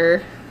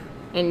water,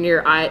 and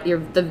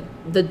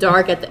the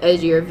dark at the edge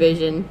of your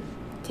vision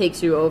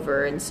takes you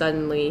over, and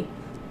suddenly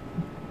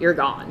you're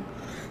gone.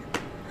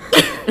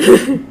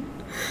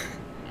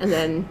 and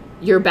then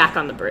you're back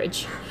on the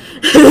bridge.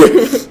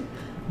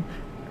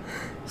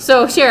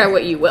 So share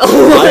what you will.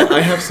 I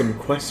have some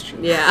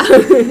questions. Yeah,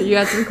 you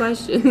got some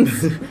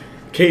questions.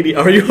 Katie,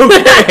 are you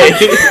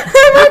okay?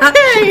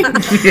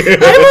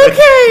 I'm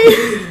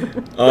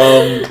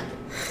okay.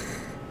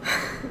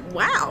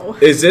 Wow.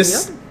 Is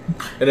this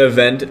an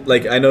event?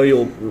 Like, I know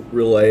you'll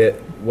relay it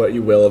what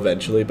you will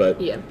eventually, but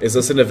Yeah. is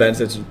this an event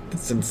that,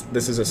 since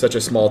this is such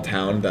a small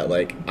town, that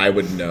like I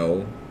would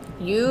know?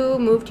 You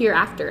moved here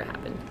after it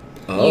happened.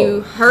 Oh. You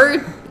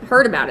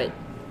heard about it,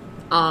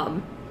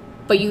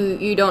 but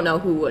you don't know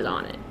who was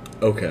on it.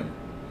 Okay.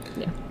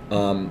 Yeah.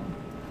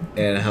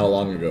 And how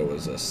long ago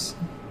was this?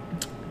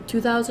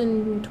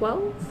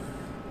 2012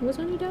 was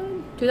when you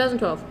died.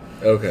 2012.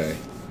 Okay.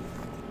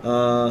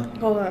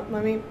 Hold up,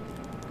 let me.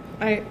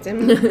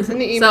 Send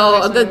the email.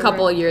 So a good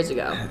couple of years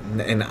ago.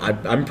 And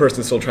I'm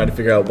personally still trying to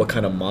figure out what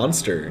kind of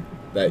monster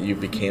that you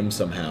became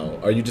somehow.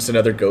 Are you just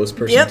another ghost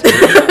person? Yep.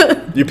 Too?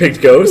 You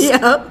picked ghost?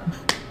 Yep.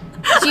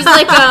 She's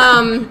like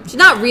she's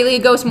not really a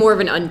ghost, more of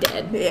an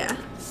undead. Yeah.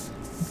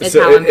 That's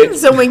So how I'm.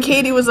 So when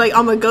Katie was like,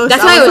 I'm a ghost,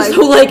 That's why I was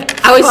like,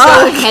 so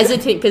fuck.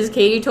 hesitant because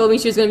Katie told me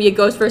she was gonna be a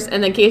ghost first,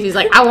 and then Casey's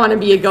like, I want to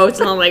be a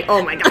ghost, and I'm like,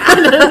 oh my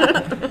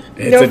god.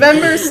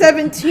 November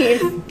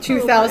 17th,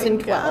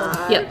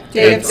 2012. Yep.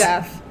 Day of It's-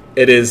 death.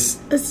 It is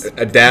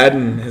a dad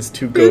and his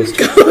two ghost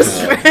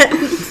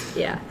friends.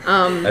 Yeah.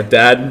 A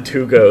dad and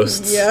two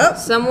ghosts. Yep.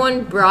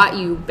 Someone brought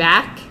you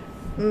back.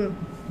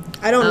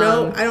 I don't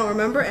know. I don't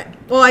remember it.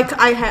 Well, I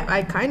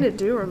kind of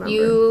do remember.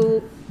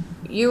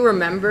 You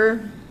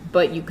remember,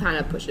 but you kind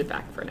of push it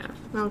back for now.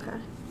 Okay.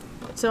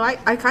 So I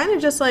kind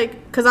of just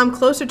like, because I'm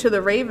closer to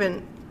the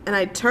Raven, and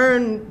I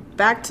turn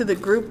back to the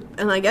group,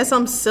 and I guess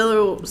I'm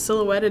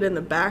silhouetted in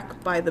the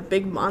back by the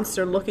big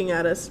monster looking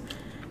at us.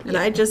 And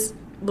I just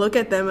look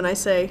at them and I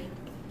say,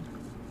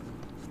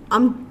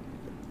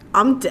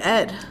 I'm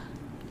dead.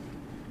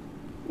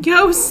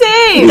 Yo,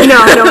 same. No,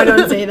 I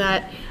don't say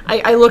that.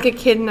 I look at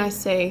Kid and I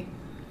say,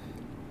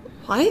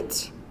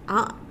 what?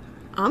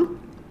 I'm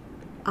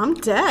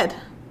dead.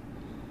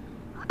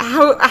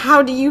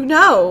 How do you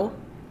know?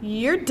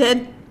 You're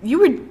dead.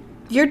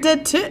 You're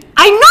dead too.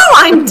 I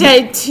know I'm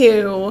dead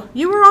too.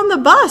 You were on the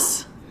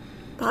bus.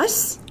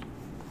 Bus?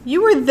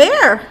 You were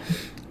there.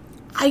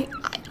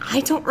 I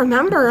don't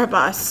remember a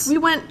bus. We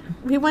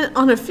went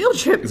on a field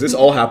trip. Is this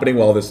all happening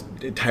while this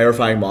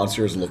terrifying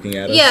monster is looking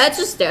at us? Yeah, it's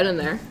just standing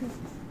there.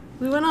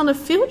 We went on a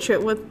field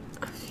trip with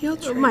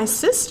my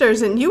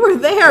sisters, and you were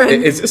there.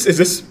 And, Is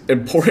this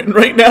important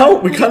right now?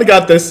 We kind of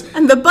got this.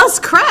 and the bus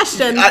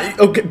crashed. And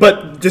Okay,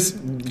 but this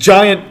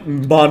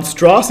giant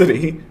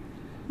monstrosity.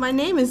 my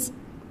name is.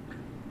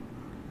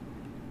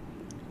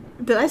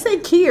 Did I say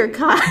Key or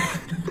Kai?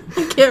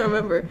 I can't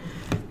remember.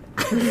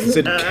 You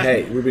said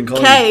K. We've been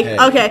calling K. you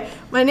K. Okay,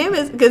 my name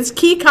is because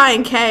Key, Kai,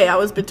 and K. I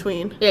was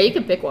between. Yeah, you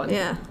can pick one.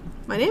 Yeah,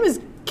 my name is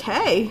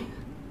K.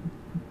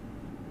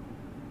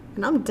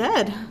 And I'm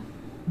dead.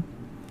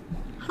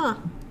 Huh.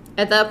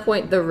 At that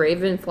point, the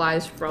raven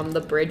flies from the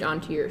bridge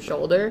onto your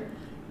shoulder.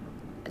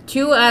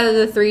 2 out of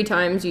the 3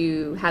 times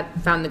you had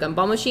found the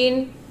gumball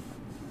machine,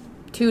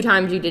 2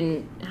 times you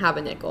didn't have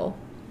a nickel.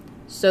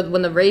 So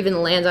when the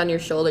raven lands on your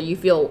shoulder, you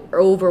feel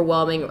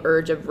overwhelming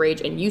urge of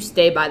rage, and you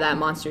stay by that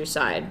monster's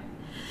side.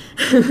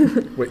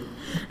 Wait.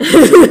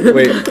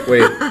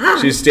 Wait.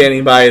 She's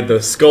standing by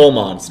the skull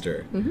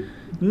monster. Mm-hmm.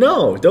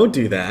 No, don't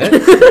do that.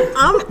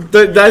 I'm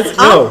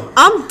no.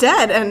 I'm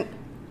dead,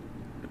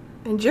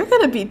 and you're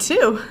gonna be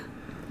too.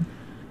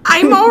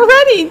 I'm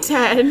already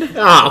dead.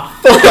 Ah,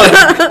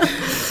 fuck.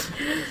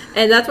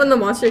 And that's when the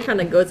monster kind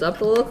of goes up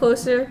a little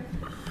closer,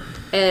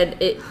 and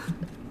it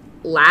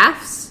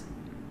laughs.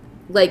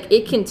 Like,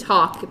 it can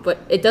talk, but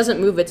it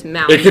doesn't move its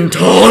mouth. It can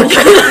talk. Wait,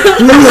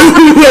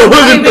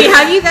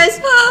 have you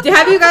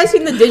guys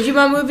seen the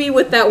Digimon movie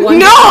with that one?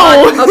 No!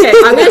 Digimon? Okay,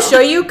 I'm gonna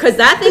show you, because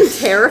that thing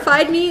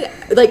terrified me.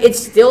 Like, it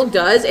still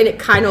does, and it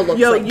kind of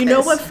looks Yo, like you know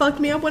this. what fucked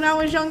me up when I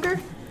was younger?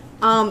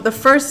 The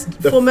first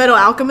Full Metal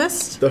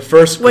Alchemist The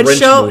first with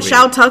Grinch movie.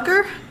 Shao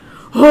Tucker.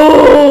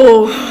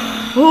 Oh,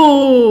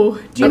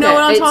 do you know Okay,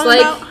 what I'm it's talking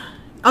like- about?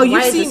 Oh,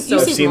 Why is it so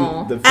I've seen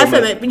small? the F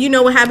film it, but you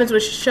know what happens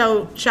with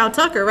Shao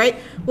Tucker, right?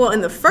 Well,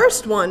 in the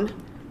first one,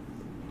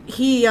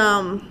 he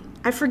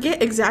I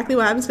forget exactly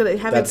what happens because I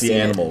haven't That's the seen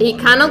animal. He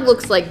one, kind of right?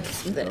 looks like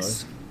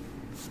this.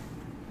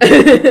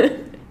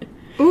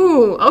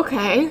 Ooh,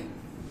 okay. it.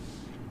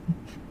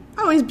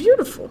 Oh, he's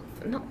beautiful.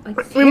 No,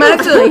 like, We might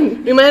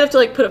have to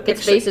like put a its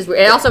picture. face is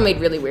weird. It also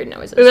made really weird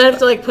noises. We might have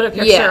to like put a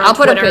picture. Yeah, on I'll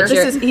put a Twitter.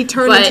 picture. He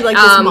turned But, into like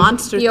this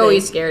monster He thing.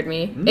 always scared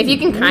me. If you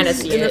can kind of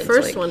see in it. the it's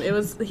first like-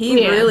 one,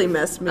 he Yeah. really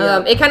messed me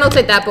up. It kind of looks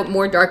like that, but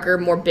more darker,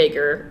 more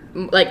bigger.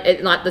 Like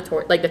it, not the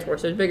the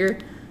torso is bigger,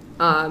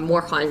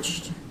 more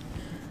hunched.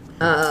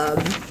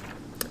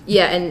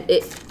 Yeah, and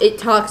it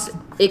talks.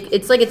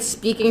 It's like it's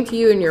speaking to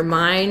you in your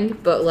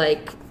mind, but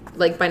like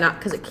by not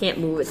because it can't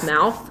move its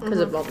mouth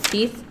because of all the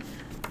teeth,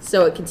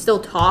 so it can still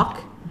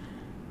talk,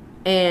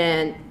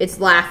 and it's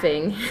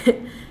laughing,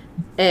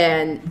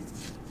 and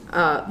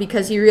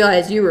because he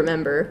realized you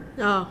remember,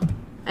 Oh,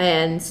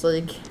 and it's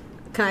like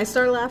can I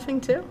start laughing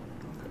too?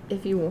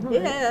 if you want.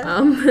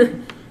 Yeah.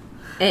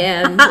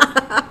 And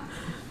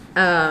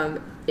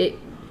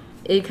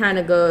it kind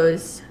of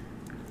goes,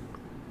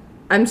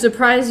 I'm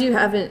surprised you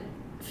haven't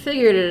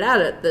figured it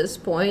out at this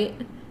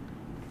point.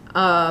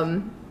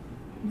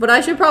 But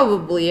I should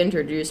probably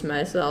introduce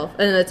myself.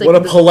 And it's like What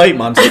a polite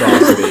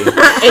monstrosity.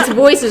 its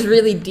voice is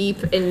really deep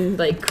and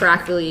like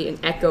crackly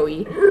and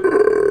echoey.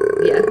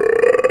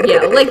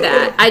 Yeah, like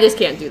that. I just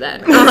can't do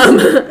that.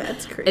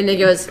 That's crazy. And it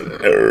goes,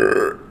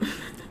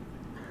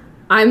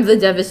 I'm the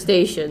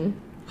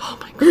Devastation. Oh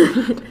my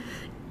god.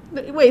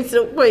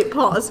 Wait,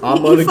 pause. I'm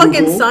He gonna fucking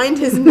Google. signed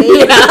his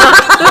name.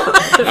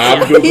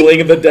 I'm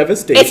Googling the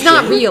devastation. It's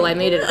not real. I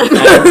made it up.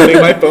 I'm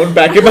putting my phone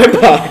back in my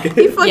pocket.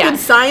 He fucking Yeah.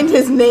 signed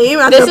his name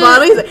at This the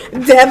bottom. He's like,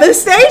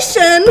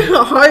 Devastation!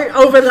 Heart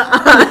over the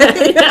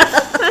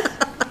eye.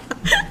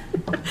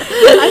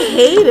 I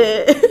hate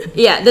it.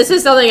 Yeah, this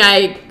is something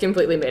I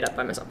completely made up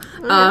by myself.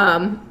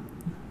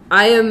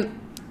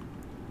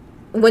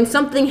 When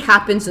something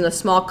happens in a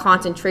small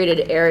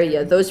concentrated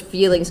area, those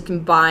feelings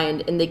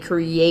combined and they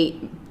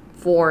create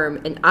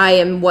form, and I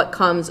am what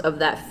comes of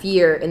that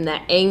fear and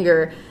that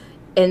anger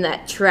and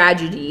that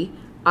tragedy.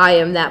 I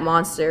am that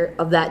monster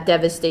of that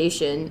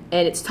devastation.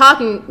 And it's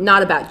talking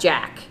not about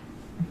Jack,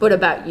 but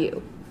about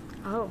you.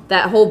 Oh.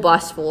 That whole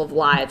bus full of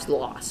lives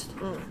lost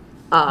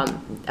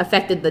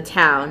affected the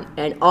town,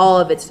 and all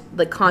of its,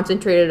 the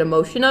concentrated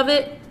emotion of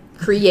it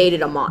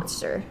created a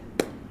monster.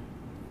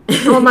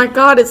 Oh my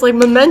god, it's like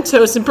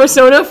Mementos in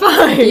Persona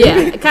 5.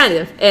 Yeah, kind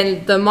of.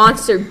 And the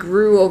monster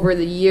grew over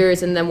the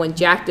years, and then when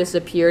Jack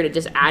disappeared, it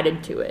just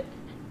added to it.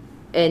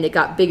 And it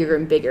got bigger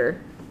and bigger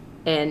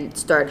and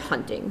started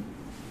hunting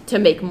to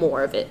make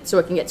more of it so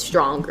it can get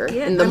stronger.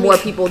 Yeah, and the I more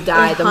mean, people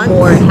die, it the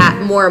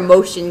hunts. more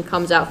emotion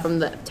comes out from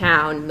the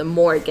town, the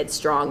more it gets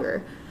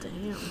stronger.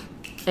 Damn.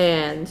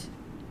 And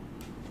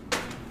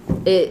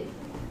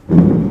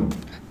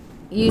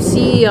you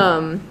see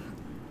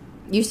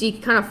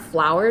kind of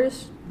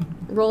flowers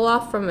roll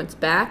off from its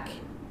back,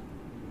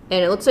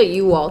 and it looks at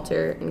you,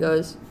 Walter, and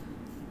goes,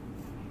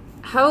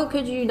 how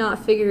could you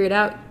not figure it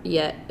out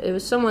yet? It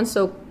was someone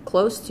so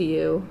close to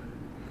you.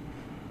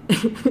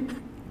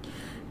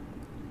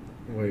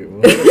 Wait,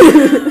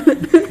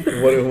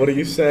 what? What are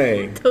you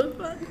saying?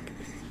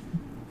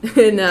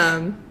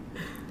 And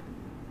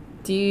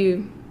do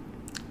you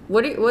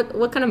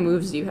what kind of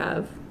moves do you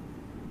have?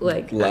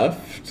 Like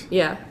Left?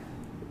 yeah.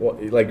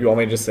 What, like, you want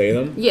me to just say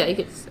them? Yeah, you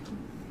could.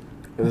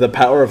 The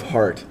power of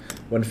heart.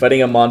 When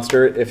fighting a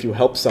monster, if you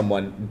help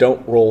someone,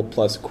 don't roll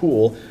plus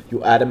cool.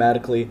 You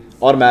automatically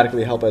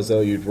help as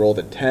though you'd rolled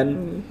a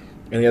 10.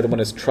 And the other one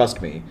is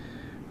trust me.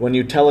 When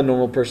you tell a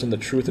normal person the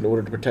truth in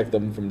order to protect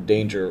them from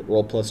danger,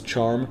 roll plus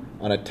charm.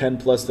 On a 10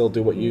 plus, they'll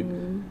do what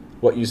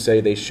you say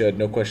they should,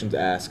 no questions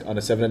asked. On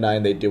a 7 to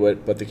 9, they do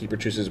it, but the keeper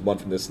chooses one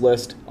from this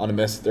list. On a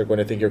miss, they're going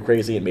to think you're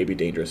crazy and maybe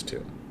dangerous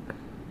too.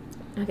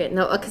 Okay,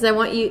 no, because I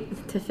want you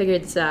to figure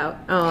this out.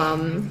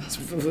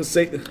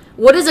 Say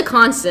What is a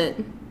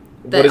constant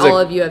that What is all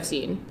of you have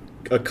seen?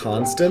 a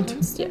constant?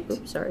 Yeah,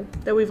 oops, sorry.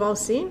 That we've all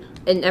seen?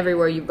 And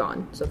everywhere you've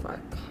gone so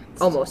far.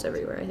 Almost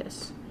everywhere, I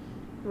guess.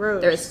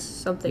 Rose. There's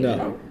something.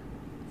 No.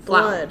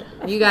 Flower. Blood.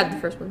 You got the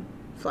first one.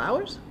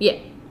 Flowers? Yeah.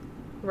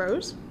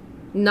 Rose?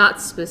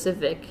 Not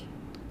specific.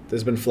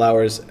 There's been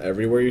flowers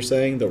everywhere, you're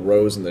saying? The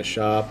rose in the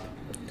shop.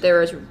 There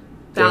was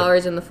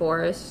flowers in the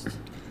forest.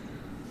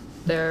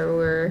 There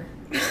were.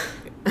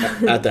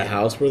 At the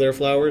house were there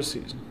flowers?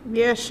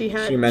 Yeah, she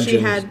had. She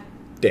mentioned had.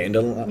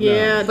 dandelion.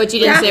 Yeah. But you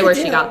didn't say where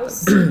she got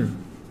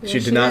them. She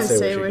did not didn't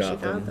say where she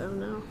got them.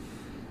 No.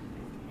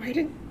 Why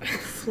did...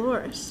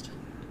 Florist.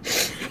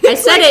 I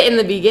said it in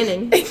the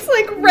beginning. It's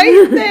like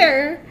right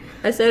there.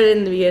 I said it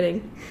in the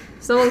beginning.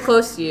 Someone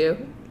close to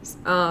you.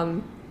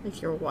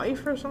 Like your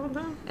wife or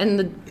something? And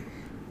the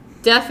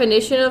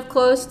definition of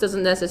close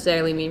doesn't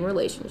necessarily mean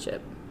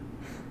relationship.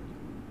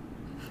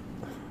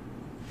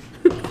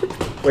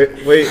 Wait. I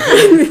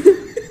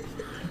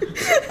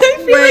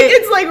feel like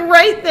it's like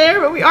right there,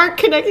 but we aren't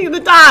connecting the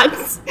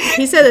dots.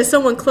 He said there's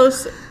someone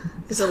close.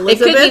 Is It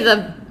Elizabeth? could be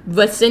the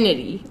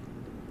vicinity,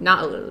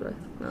 not Elizabeth.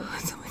 No.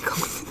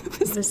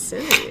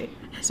 Vicinity.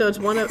 So it's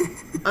one of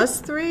us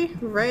three,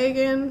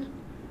 Reagan,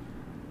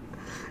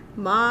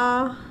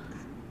 Ma,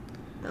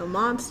 the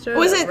monster.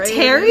 Was the it Raven.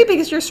 Terry?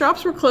 Because your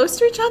shops were close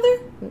to each other?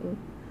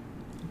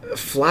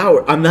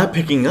 Flower. I'm not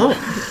picking up.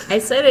 I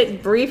said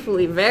it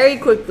briefly, very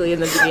quickly in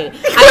the beginning.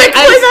 Play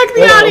back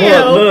the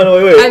audio.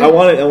 No, wait. I'm-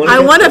 I I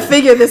want to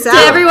figure this out. To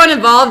everyone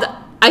involved,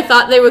 I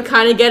thought they would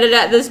kind of get it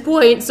at this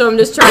point, so I'm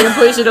just trying to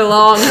push it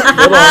along.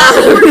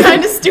 We're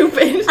kind of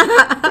stupid.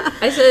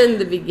 I said it in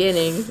the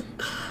beginning.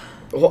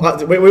 Wait. What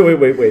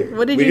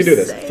did we you can do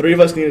this. say? 3 of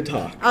us need to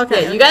talk.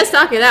 Okay. Yeah, you guys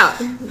talk it out.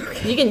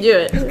 You can do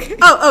it.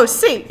 Oh,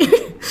 see.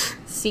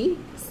 See?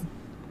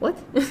 What?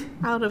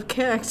 Out of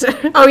character.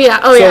 Oh yeah.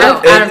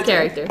 Out of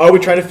character. Are we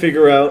trying to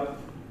figure out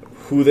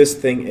who this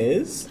thing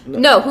is?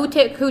 No, who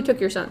took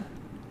your son?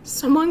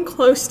 Someone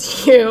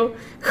close to you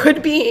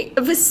could be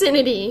a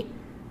vicinity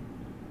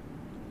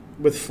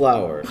With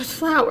flowers. with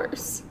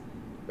flowers.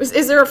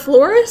 Is there a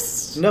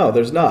florist? No,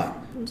 there's not.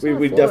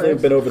 We've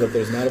definitely been over that.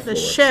 There's not a The floor.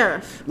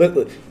 sheriff.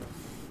 Nope.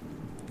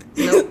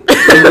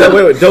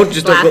 Wait, don't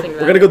just. Don't, Laughing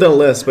we're gonna go down the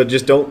list, but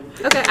just don't.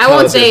 Okay, I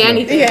won't say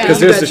anything. Yeah. Because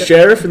there's the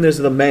sheriff and there's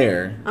the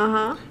mayor.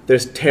 Uh-huh.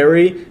 There's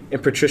Terry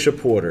and Patricia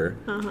Porter,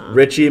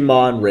 Richie,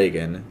 Ma, and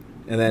Reagan,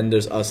 and then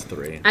there's us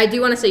three. I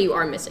do want to say you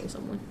are missing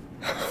someone.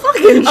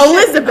 Fucking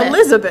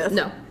Elizabeth.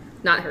 No,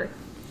 not her.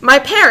 My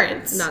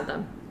parents. Not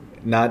them.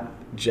 Not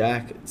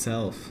Jack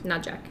itself.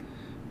 Not Jack.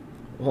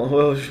 Wait,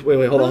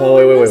 hold on, Who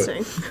are we wait.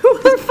 missing? Who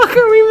the fuck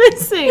are we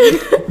missing?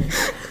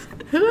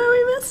 Who are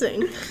we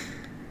missing?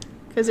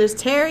 Because there's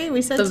Terry.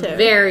 We said The Terry.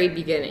 very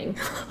beginning.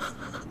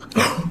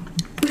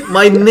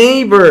 My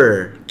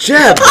neighbor,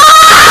 Jeb.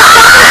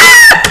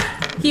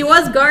 He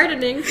was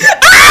gardening.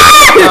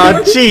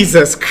 Oh,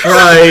 Jesus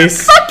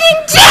Christ.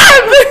 Fucking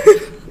Jeb!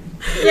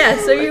 Yeah,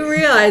 so you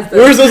realize that.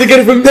 We're supposed to get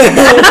it from there.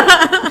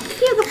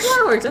 Yeah, the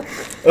flowers.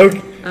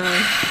 Okay.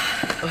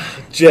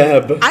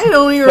 Jeb. I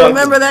don't even Fuck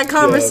remember that Jeb.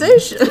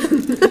 conversation.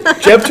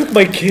 Jeb took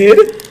my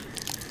kid?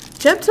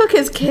 Jeb took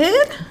his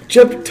kid?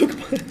 Jeb took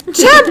my...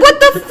 Jeb, what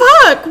the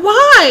fuck?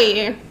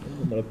 Why?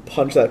 I'm gonna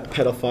punch that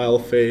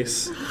pedophile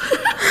face.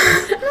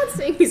 I'm not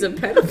saying he's a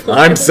pedophile.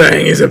 I'm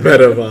saying he's a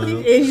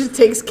pedophile. He just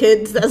takes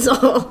kids, that's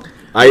all.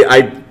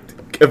 I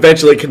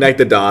eventually connect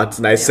the dots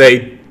and I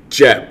say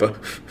Jeb.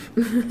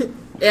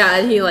 Yeah,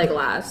 and he like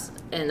laughs.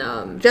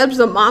 And Jeb's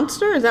the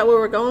monster? Is that what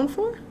we're going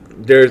for?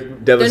 There's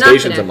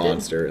Devastation's a connected.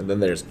 monster, and then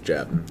there's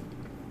Jeb.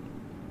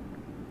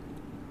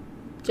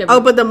 Jeb, Oh,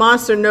 but the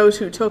monster knows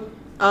who took...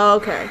 Oh,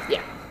 okay.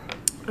 yeah.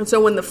 And so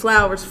when the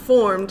flowers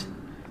formed...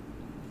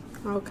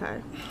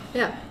 Okay.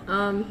 Yeah.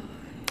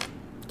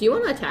 Do you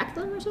want to attack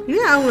them or something?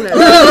 Yeah, I want to...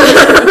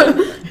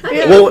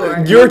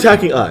 Well, you're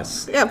attacking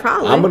us. Yeah,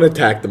 probably. I'm gonna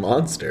attack the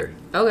monster.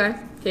 Okay.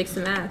 Kick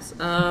some ass.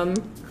 I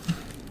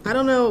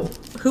don't know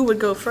who would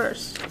go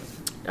first.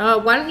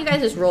 Why don't you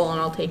guys just roll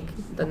and I'll take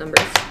the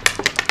numbers.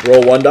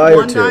 Roll one die or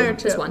One two? die or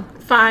two? Just one.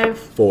 5.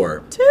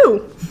 4.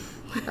 2.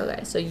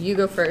 Okay, so you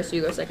go first,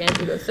 you go second,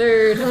 you go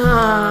third.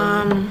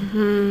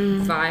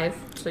 5.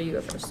 So you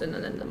go first, and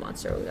then the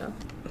monster will go.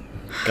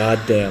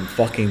 Goddamn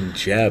fucking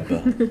Jeb.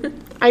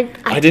 I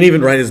I didn't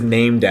even write his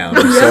name down.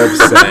 I'm so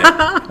upset.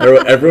 I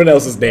wrote everyone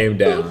else's name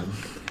down.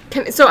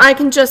 so I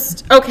can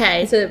just...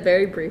 Okay. I said it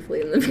very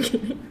briefly in the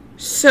beginning.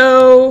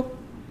 So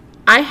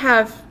I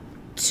have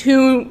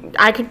 2...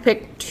 I could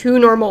pick 2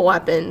 normal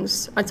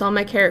weapons. It's on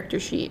my character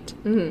sheet.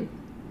 Mm-hmm.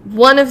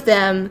 One of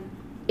them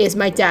is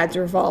my dad's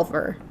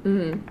revolver.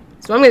 Mm-hmm.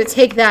 So I'm going to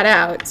take that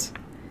out.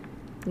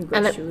 You go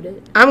And shoot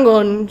it. I'm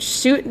going to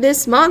shoot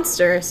this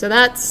monster. So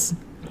that's...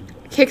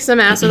 Kick some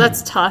ass. So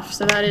that's tough.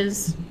 So that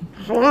is...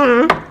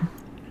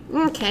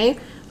 Okay.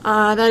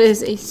 That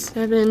is a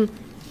 7...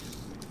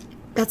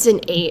 That's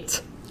an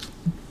 8.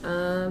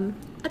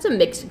 That's a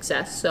mixed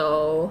success,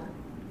 so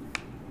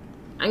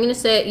I'm gonna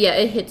say, yeah,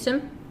 it hits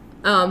him.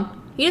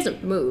 He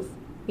doesn't move.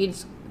 He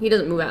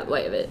doesn't move out of the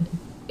way of it.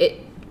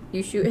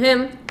 You shoot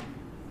him,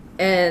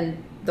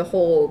 and the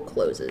hole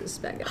closes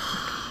back up.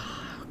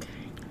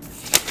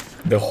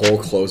 The hole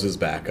closes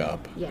back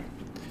up. Yeah.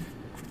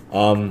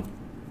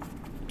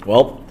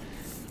 Well,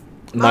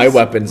 my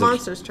weapons.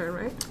 Monster's turn,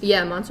 right?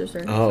 Yeah, monster's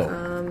turn.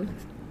 Oh.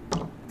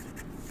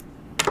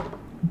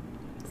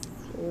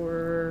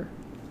 4,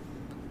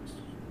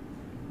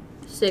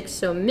 6.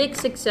 So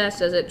mixed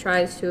success as it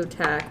tries to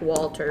attack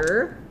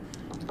Walter.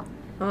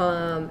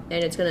 And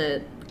it's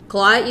gonna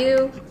claw at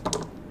you.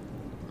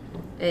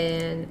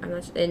 And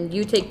and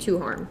you take 2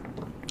 harm.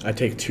 I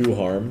take 2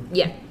 harm.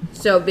 Yeah.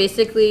 So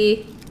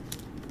basically,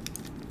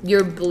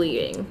 you're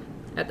bleeding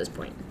at this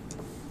point.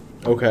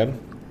 Okay.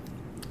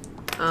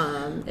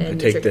 And I you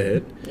take the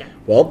hit. Yeah.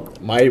 Well,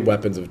 my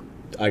weapons.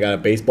 I got a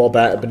baseball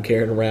bat I've been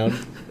carrying around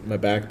in my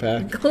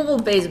backpack, Global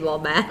baseball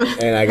bat.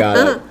 and I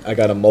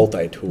got a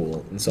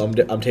multi-tool, and so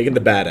I'm taking the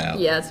bat out.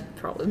 Yeah, that's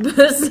probably the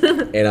best.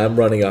 And I'm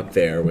running up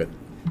there with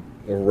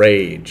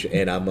rage,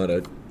 and I'm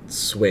gonna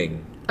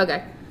swing.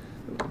 Okay.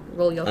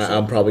 Roll your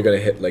I'm probably gonna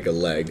hit like a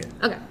leg.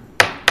 Okay.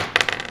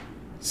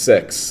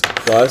 6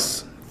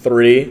 plus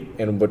 3,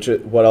 and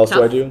what else do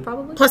I Tough, do?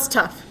 Probably. Plus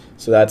tough.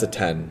 So that's a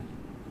 10.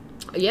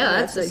 Yeah,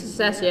 that's a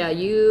success. Yeah,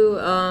 you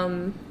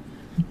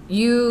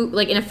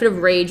like in a fit of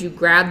rage, you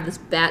grab this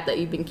bat that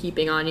you've been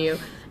keeping on you,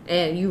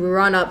 and you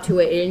run up to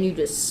it and you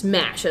just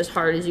smash as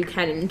hard as you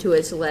can into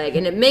its leg,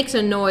 and it makes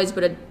a noise,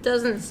 but it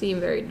doesn't seem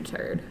very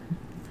deterred.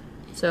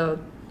 So,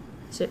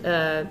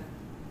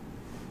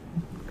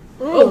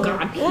 oh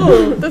god,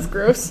 Oh, that's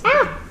gross.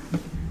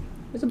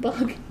 there's a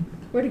bug.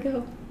 Where'd it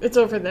go? It's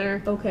over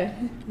there. Okay,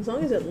 As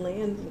long as it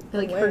lands. I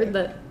like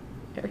away.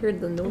 I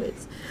heard the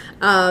noise.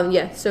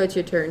 Yeah, so it's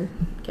your turn.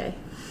 Okay.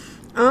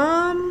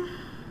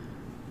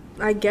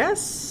 I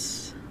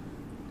guess.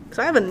 Because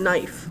I have a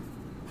knife.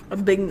 A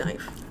big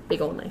knife. Big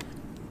old knife.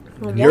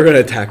 You're gonna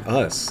attack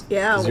us.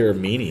 Yeah. Because you're a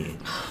meanie.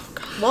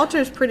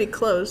 Walter's pretty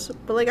close,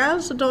 but like I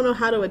also don't know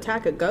how to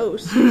attack a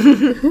ghost.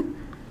 You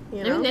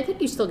I know? mean, I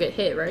think you still get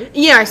hit, right?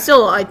 Yeah, I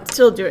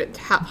still do it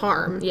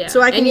harm. Yeah.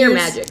 So I can and use your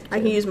magic. I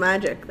can use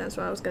magic. That's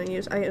what I was gonna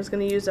use. I was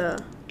gonna use the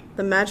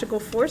magical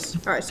force.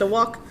 All right, so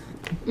walk.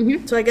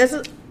 Mm-hmm. So I guess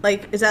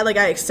Like, is that like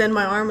I extend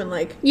my arm and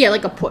like... Yeah,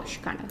 like a push,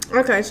 kind of.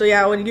 Okay, so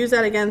yeah, I would use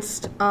that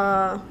against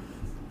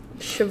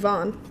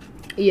Siobhan.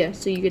 Yeah,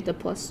 so you get the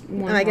 +1.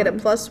 And I get a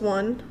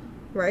 +1,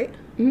 right?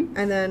 Mm-hmm.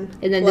 And then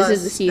this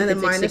is to see if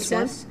it's a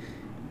success.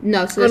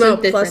 No, so this is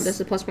different.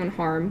 This is +1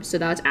 harm, so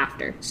that's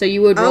after. So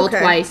you would roll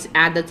twice,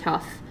 add the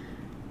tough,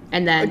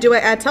 and then... Do I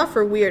add tough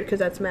or weird, because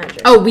that's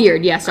magic? Oh,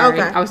 weird, yeah,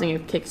 sorry. Okay. I was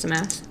thinking kick some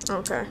ass.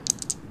 Okay.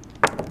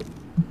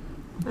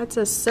 That's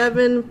a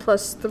 7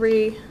 +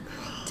 3,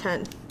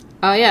 10.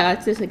 Oh, yeah,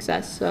 that's a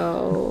success,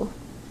 so...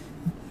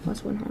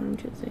 +1 harm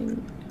to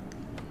thing.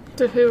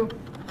 To who?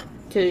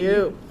 To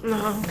You.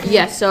 No.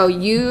 Yeah, so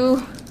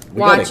you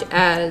watch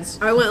as...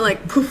 I went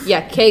like, poof.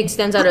 Yeah, Kay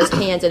extends out his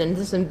hands, and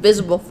this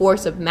invisible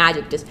force of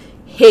magic just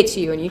hits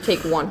you, and you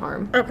take 1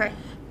 harm. Okay.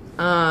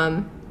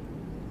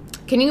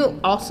 Can you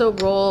also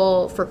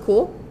roll for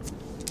cool?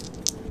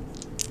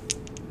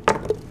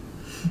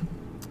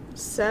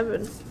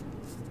 7.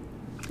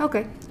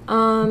 Okay.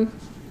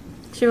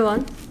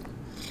 Siobhan?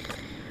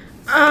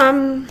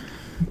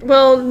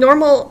 Well,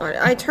 normal.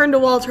 I turn to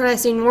Walter and I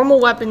say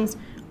normal weapons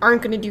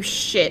aren't going to do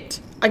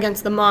shit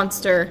against the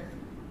monster.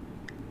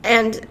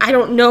 And I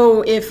don't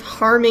know if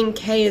harming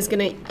Kay is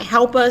going to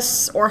help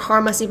us or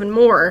harm us even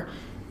more.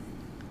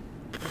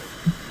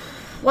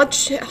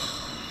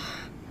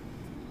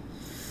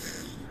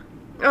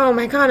 Oh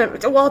my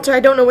god, Walter, I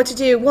don't know what to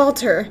do.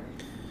 Walter.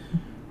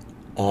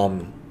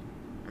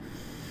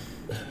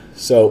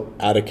 So,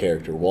 out of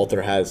character,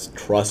 Walter has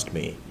trust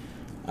me.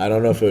 I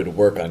don't know if it would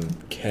work on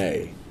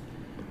Kay.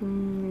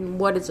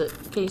 What is it?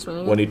 Can you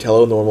explain? When you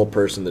tell a normal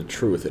person the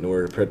truth in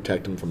order to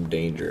protect them from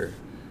danger.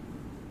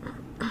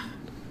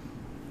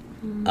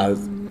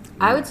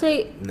 I would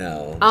say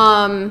no.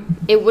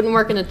 It wouldn't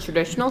work in a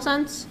traditional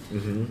sense.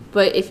 Mm-hmm.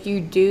 But if you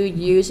do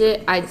use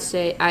it, I'd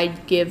say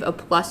I'd give a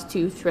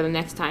 +2 for the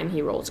next time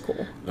he rolls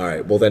cool. All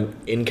right. Well, then,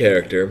 in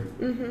character,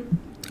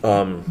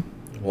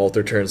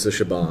 Walter turns to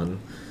Siobhan.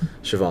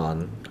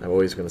 I'm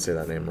always going to say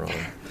that name wrong.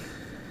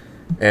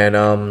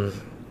 And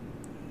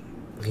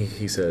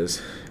he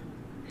says,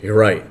 "You're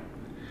right.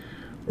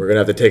 We're going to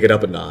have to take it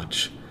up a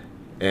notch."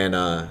 And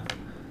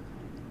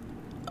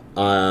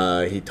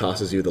he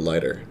tosses you the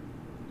lighter.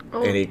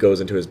 Oh. And he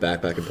goes into his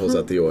backpack and pulls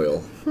out the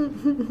oil.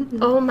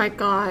 Oh my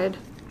god.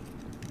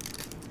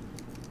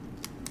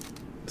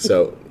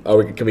 So,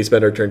 can we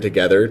spend our turn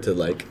together to,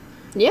 like,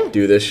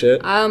 do this shit?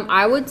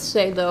 I would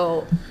say,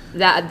 though,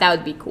 that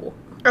would be cool.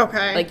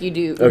 Okay. Like, you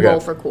do roll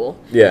for cool.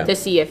 Yeah. To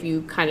see if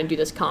you kind of do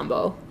this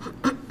combo.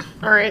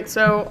 Alright,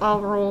 so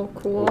I'll roll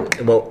cool.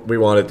 And what we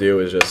want to do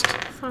is just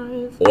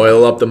 5.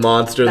 oil up the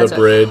monster, the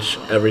bridge,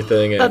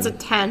 everything. And That's a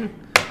 10.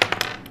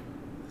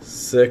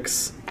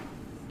 6.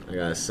 I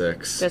got a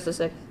 6. Just a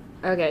 6.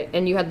 Okay,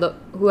 and you had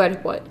who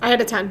had what? I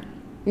had a 10.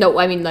 No,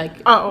 I mean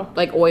like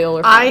oil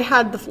or... I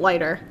had the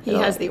lighter. He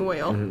has the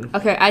oil. Mm-hmm.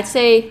 Okay, I'd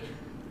say...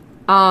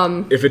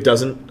 If it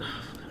doesn't...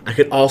 I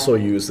could also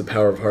use the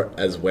power of heart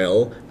as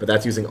well, but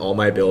that's using all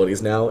my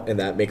abilities now, and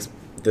that makes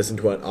this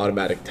into an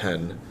automatic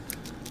 10.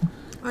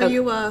 Are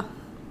you,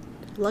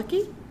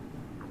 lucky?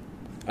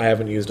 I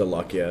haven't used a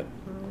luck yet.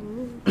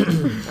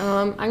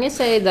 I'm gonna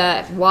say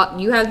that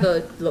you have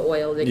the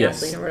oil, the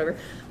gasoline or whatever.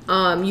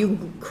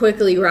 You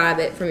quickly grab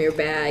it from your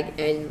bag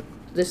and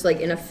just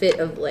like in a fit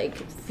of like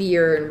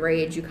fear and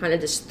rage, you kind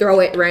of just throw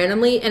it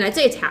randomly, and I'd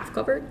say it's half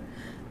covered.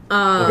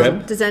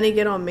 Okay. Does any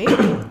get on me?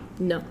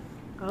 No.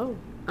 Oh.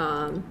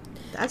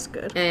 That's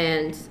good.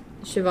 And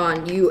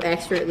Siobhan, you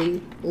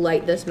expertly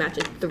light this match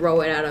and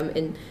throw it at him,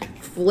 and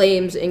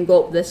flames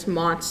engulf this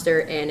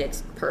monster, and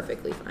it's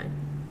perfectly fine.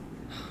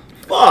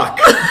 Fuck!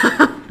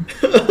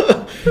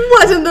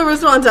 Wasn't the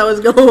response I was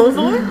going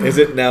for. Is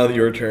it now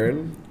your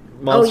turn,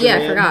 Monster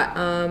Man? I forgot.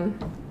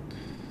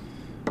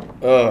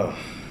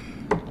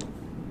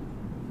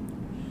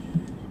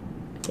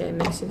 Okay,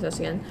 make success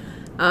again.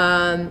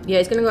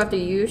 He's gonna go after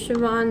you,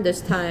 Siobhan,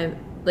 this time,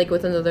 like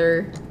with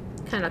another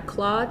kind of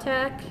claw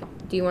attack.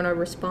 Do you want to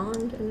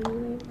respond in any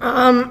way?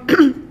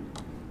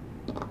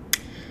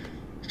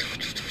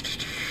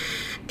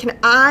 Can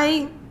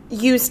I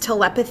use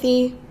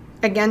telepathy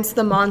against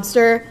the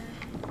monster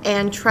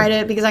and try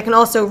to, because I can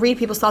also read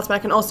people's thoughts, but I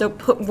can also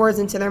put words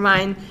into their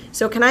mind.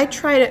 So can I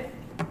try to,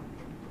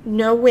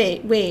 no,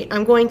 wait,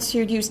 I'm going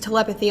to use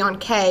telepathy on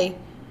Kay,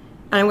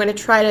 and I'm going to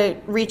try to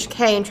reach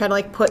Kay and try to,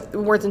 like, put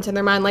words into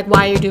their mind, like,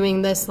 why are you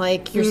doing this?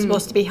 Like, you're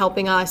supposed to be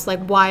helping us.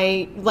 Like,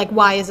 why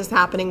is this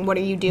happening? What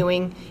are you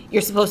doing?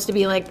 You're supposed to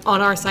be, like,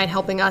 on our side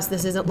helping us.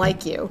 This isn't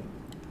like you.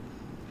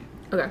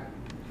 Okay.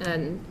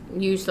 And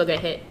you still get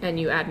hit, and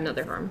you add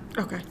another harm.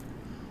 Okay.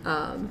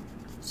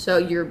 So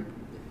you're...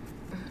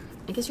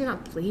 I guess you're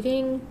not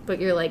bleeding, but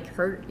you're, like,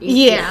 hurt.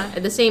 Yeah.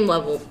 At the same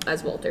level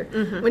as Walter.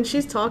 Mm-hmm. When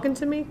she's talking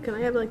to me, can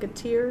I have, like, a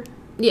tear?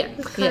 Yeah.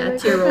 Yeah,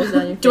 tear rolls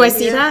down your face. Do I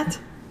see that?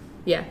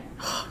 Yeah.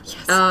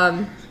 Yes.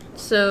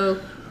 So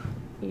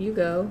you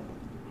go.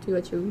 Do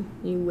what you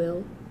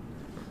will.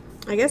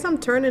 I guess I'm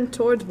turning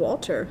towards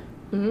Walter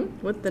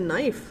with the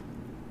knife.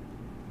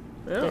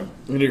 Yeah.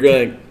 And you're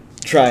gonna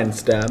try and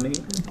stab me?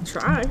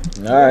 Try.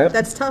 Alright.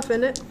 That's tough,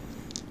 isn't it?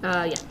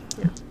 Yeah.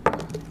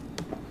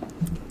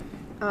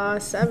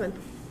 7.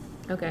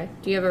 Okay.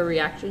 Do you have a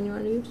reaction you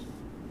want to use?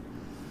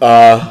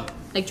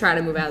 Like try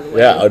to move out of the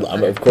way. Yeah,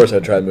 of course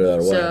I'd try to move that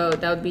away. So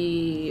that would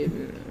be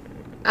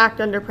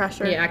Act under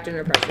pressure. Yeah, act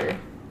under pressure.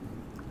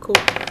 Cool.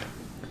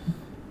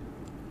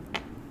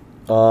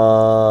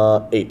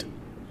 8.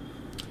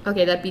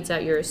 Okay, that beats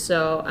out yours.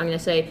 So I'm gonna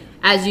say,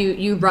 as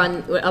you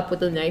run up with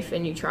the knife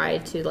and you try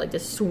to like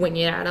just swing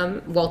it at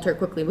him, Walter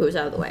quickly moves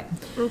out of the way.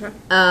 Okay.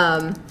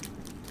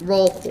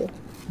 Roll cool.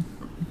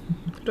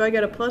 Do I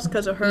get a plus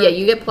because of her? Yeah,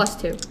 you get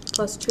 +2.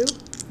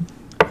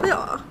 +2.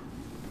 Yeah.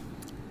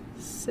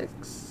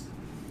 6,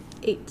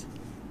 8.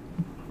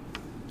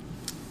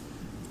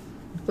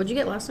 What'd you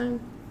get last time?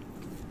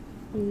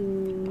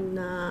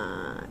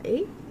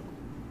 8.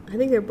 I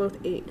think they're both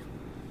 8.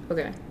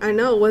 Okay. I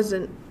know it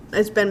wasn't.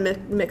 It's been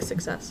mixed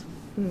success.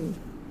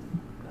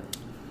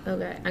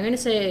 Okay, I'm gonna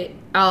say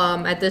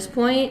at this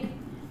point,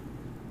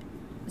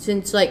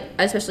 since like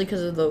especially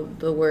because of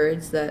the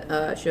words that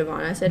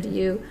Shavana said to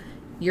you,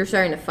 you're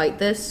starting to fight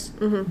this.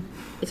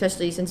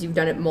 Especially since you've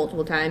done it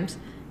multiple times,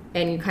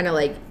 and you kind of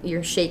like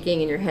you're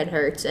shaking and your head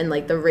hurts, and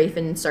like the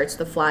raven starts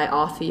to fly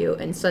off you,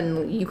 and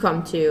suddenly you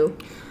come to,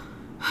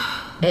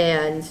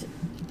 and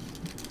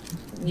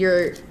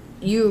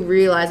you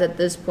realize at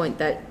this point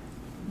that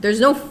there's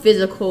no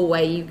physical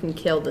way you can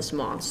kill this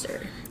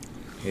monster.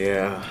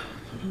 Yeah.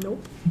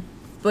 Nope.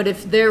 But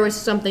if there was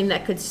something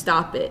that could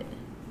stop it,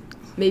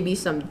 maybe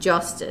some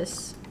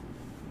justice.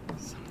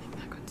 Something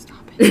that could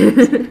stop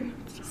it.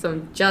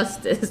 Some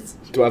justice.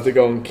 Do I have to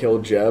go and kill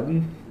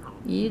Jeb?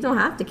 You don't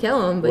have to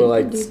kill him, but Or you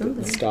like can do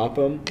something. stop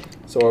him?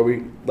 So are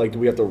we like? Do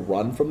we have to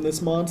run from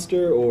this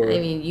monster, or? I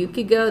mean, you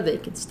could go, they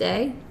could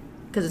stay,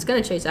 because it's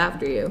going to chase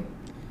after you.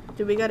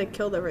 Do we gotta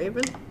kill the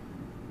raven?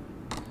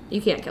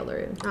 You can't kill the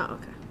raven. Oh,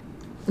 okay.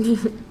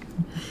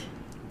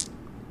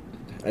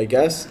 I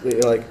guess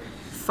like.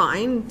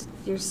 Find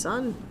your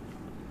son.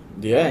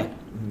 Yeah.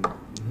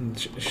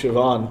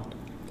 Siobhan,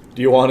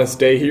 do you want to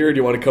stay here, or do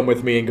you want to come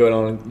with me and go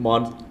down and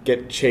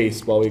get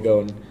chased while we go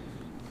and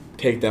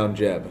take down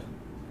Jeb?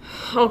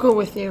 I'll go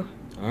with you.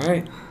 All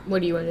right.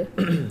 What do you want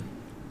to do?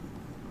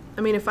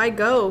 I mean, if I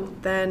go,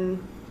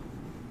 then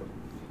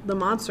the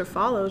monster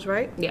follows,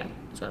 right? Yeah,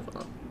 that's what I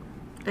thought.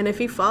 And if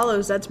he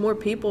follows, that's more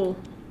people.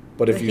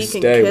 But if that you he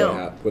can stay,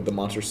 kill. would the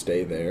monster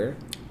stay there?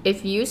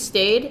 If you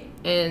stayed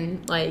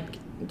and, like,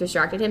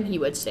 distracted him, he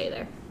would stay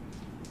there,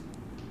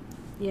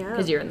 Yeah.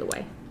 because you're in the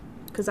way.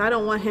 Because I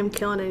don't want him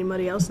killing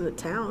anybody else in the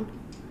town.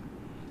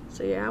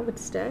 So yeah, I would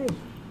stay.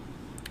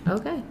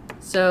 Okay.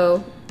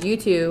 So, you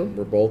two,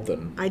 We're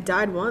bolting. I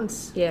died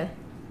once. yeah.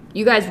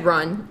 You guys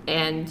run,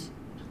 and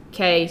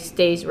Kay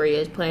stays where he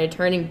is,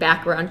 turning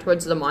back around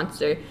towards the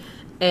monster,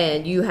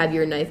 and you have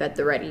your knife at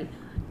the ready.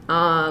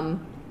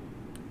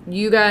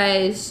 You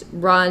guys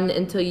run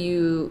until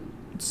you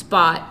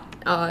spot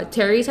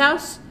Terry's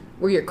house,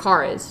 where your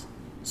car is.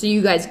 So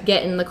you guys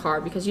get in the car,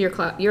 because your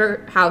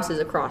house is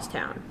across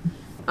town.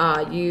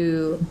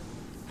 You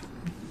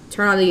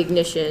turn on the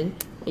ignition,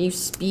 and you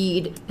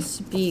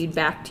speed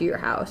back to your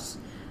house.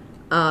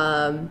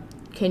 Can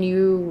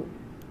you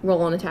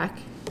roll an attack?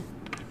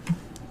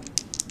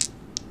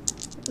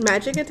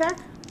 Magic attack?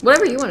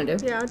 Whatever you want to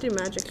do. Yeah, I'll do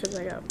magic because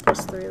I got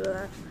 +3 to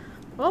that.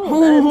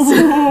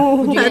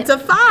 Oh, that's a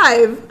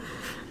 5.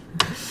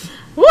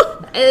 Woo!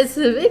 It's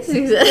a big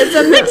success. It's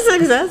a mixed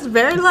success,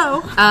 very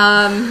low.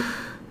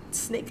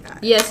 Snake eye.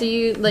 Yeah, so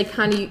you like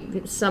kind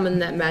of summon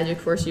that magic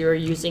force you were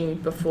using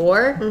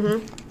before,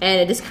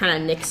 and it just kind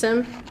of nicks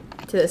him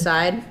to the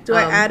side. Do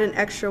I add an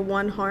extra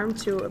 1 harm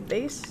to a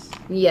base?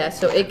 Yeah,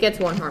 so it gets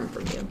 1 harm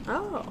from you.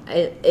 Oh.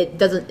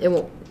 It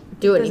won't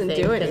do Doesn't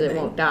anything do because it anything.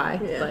 won't die,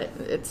 Yeah. but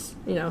it's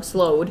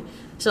slowed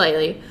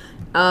slightly.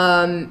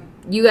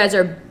 You guys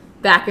are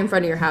back in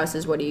front of your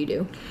houses. What do you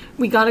do?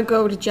 We gotta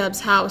go to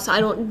Jeb's house.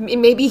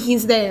 Maybe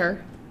he's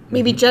there.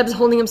 Maybe Jeb's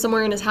holding him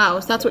somewhere in his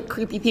house. That's what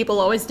creepy people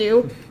always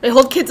do. They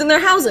hold kids in their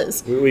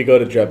houses. We go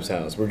to Jeb's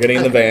house. We're getting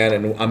in the van,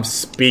 and I'm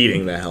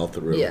speeding the hell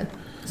through. Yeah.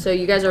 So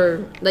you guys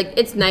are like,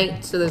 it's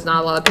night, so there's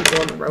not a lot of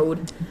people on the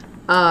road.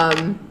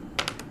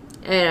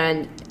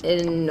 And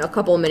in a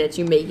couple of minutes,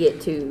 you make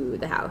it to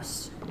the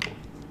house,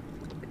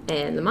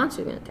 and the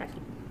monster's gonna attack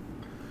you.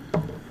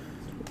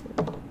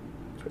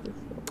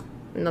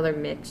 Another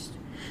mixed.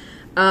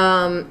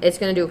 It's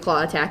gonna do a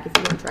claw attack if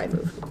you want to try and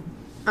move.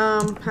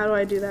 How do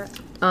I do that?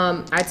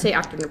 I'd say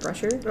act under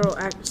pressure. Oh,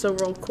 so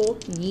roll cool.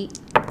 Yeet.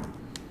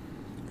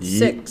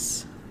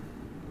 6.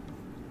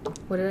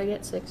 What did I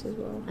get? 6 as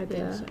well. I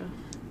think so.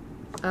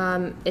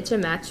 It's a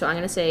match, so I'm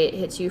gonna say it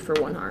hits you for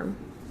 1 harm.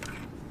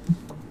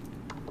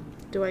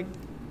 Do I?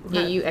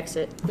 Yeah, you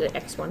exit the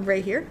X one.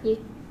 Right here? Yeah.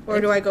 Or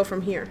do I go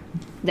from here?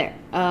 There.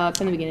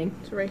 From the beginning.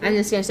 So right I'm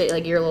here? just gonna say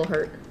like you're a little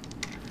hurt.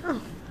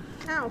 Oh.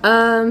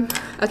 Ow.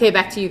 Okay,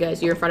 back to you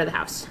guys. You're in front of the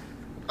house.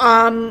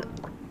 I'm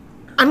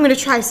gonna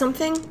try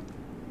something,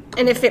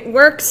 and if it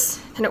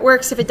works, then it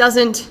works. If it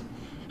doesn't,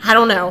 I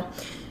don't know.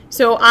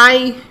 So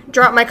I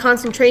drop my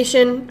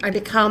concentration. I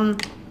become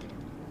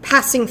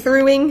passing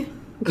throughing,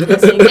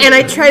 and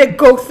I try to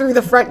go through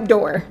the front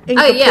door.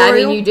 Oh yeah, I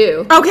mean you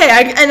do. Okay,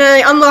 and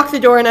I unlock the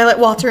door and I let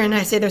Walter in and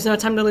I say, there's no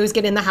time to lose,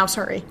 get in the house,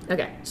 hurry.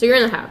 Okay, so you're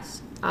in the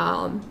house.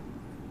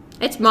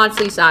 It's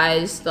modestly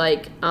sized,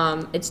 like,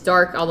 it's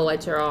dark, all the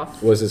lights are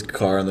off. Was his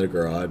car in the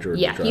garage or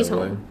Yeah, the he's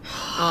driveway?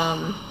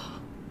 home.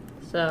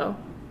 So,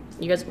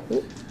 you guys,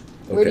 where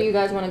do Okay. you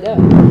guys want to go?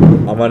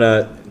 I'm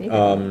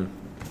gonna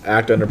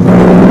act under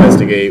pressure,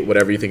 investigate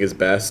whatever you think is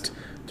best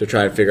to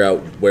try and figure out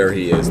where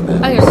he is in the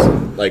house, Okay.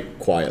 like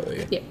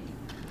quietly. Yeah.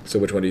 So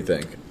which one do you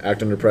think?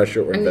 Act under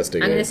pressure or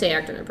investigate? I'm going to say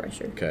act under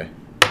pressure. Okay.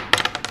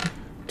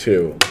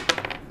 2,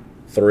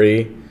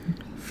 3,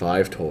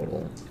 5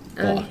 total.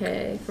 Fuck.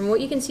 Okay, from what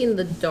you can see in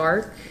the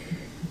dark,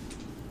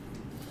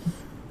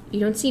 you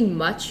don't see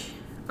much.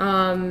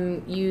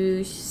 As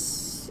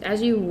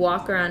you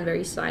walk around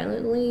very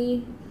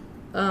silently,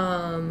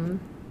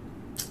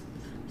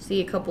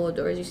 see a couple of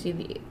doors. You see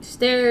the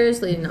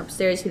stairs leading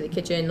upstairs. You see the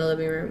kitchen, the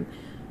living room.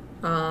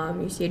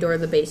 You see a door to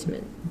the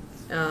basement,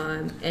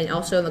 and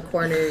also in the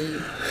corner, you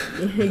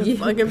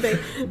Fucking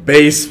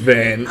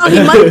Basement. Oh, he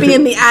might be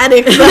in the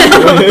attic.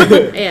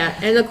 Though.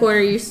 yeah, in the corner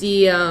you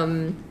see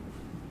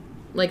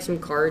like some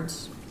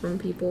cards from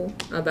people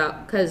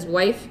about because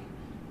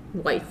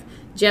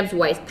Jeb's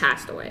wife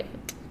passed away,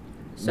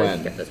 so When?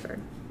 she kept this card.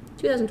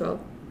 2012.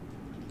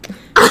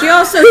 She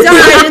also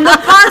died in the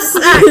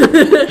process.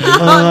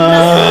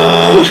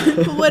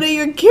 What did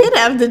your kid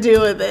have to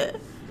do with it?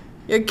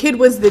 Your kid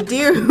was the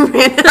deer who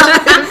ran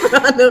out in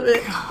front of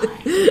it.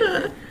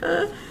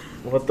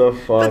 What the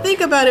fuck? But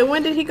think about it.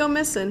 When did he go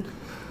missing?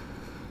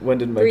 When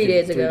did my 3 kid-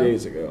 days 3 ago.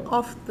 days ago.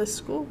 Off the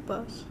school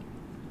bus.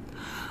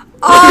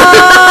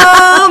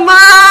 Oh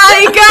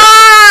my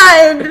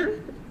god!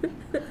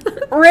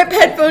 Rip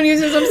headphone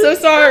users, I'm so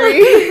sorry.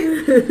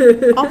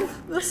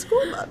 Off the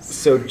school bus.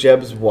 So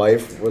Jeb's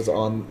wife was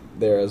on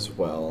there as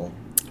well.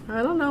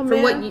 I don't know, man.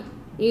 From what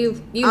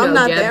you I'm know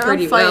not Jeb there.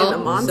 pretty I'm fighting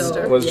well. a monster.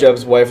 So, Was yeah.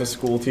 Jeb's wife a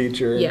school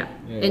teacher? Yeah,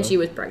 and she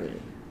was pregnant.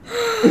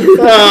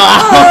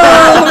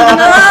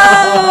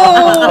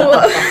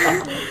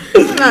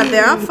 I'm not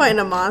there. I'm fighting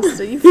a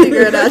monster. You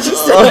figure it out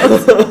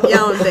yourself.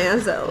 Yelling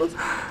danzos.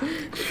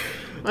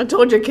 I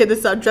told your kid to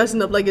stop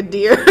dressing up like a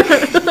deer.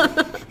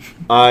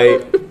 I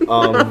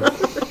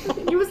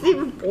He wasn't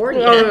even born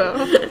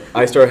yet.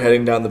 I start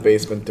heading down the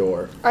basement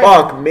door.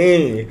 Fuck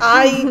me.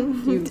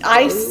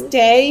 I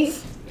stay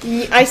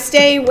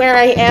where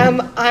I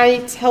am.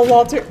 I tell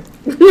Walter.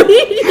 CJ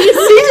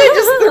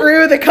just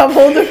threw the cup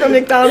holder from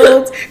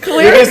McDonald's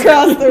clear Yes.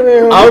 across the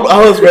room. I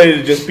was ready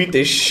to just beat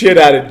the shit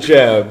out of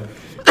Jeb.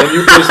 And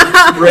you just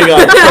bring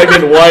on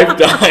pregnant wife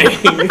dying.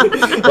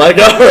 Like,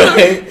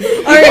 alright.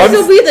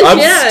 still beat the I'm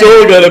shit out of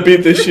still gonna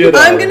beat the shit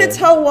out I'm of gonna him.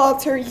 tell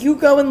Walter, you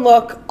go and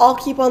look. I'll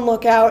keep on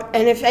lookout,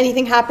 and if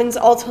anything happens,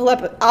 I'll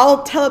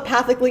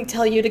telepathically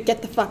tell you to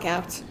get the fuck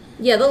out.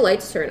 Yeah, the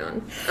lights turn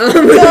on.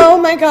 Oh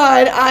my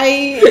god,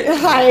 I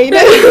hide.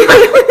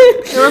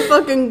 You're a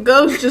fucking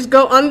ghost. Just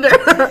go under.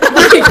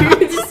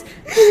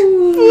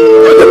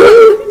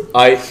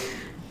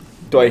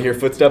 Do I hear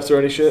footsteps or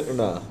any shit or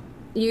nah?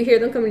 You hear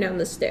them coming down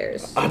the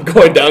stairs. I'm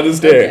going down the Yeah,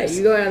 stairs.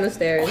 you go down the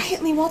stairs.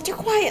 Quietly, Walter,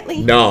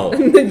 quietly. No.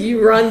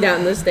 You run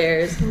down the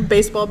stairs.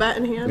 Baseball bat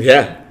in hand.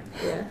 Yeah.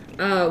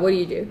 Yeah. What do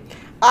you do?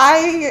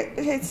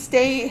 I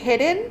stay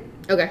hidden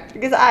Okay.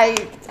 because I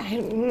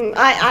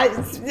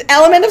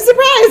element of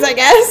surprise, I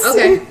guess.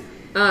 Okay.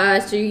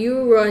 So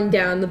you run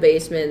down the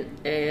basement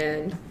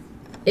and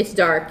it's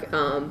dark,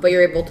 but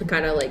you're able to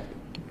kind of like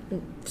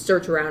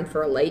search around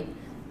for a light,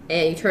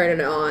 and you turn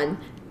it on,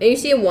 and you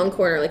see in one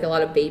corner like a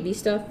lot of baby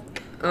stuff,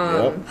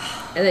 and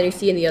then you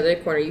see in the other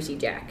corner you see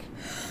Jack.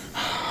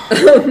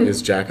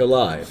 Is Jack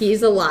alive?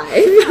 He's alive.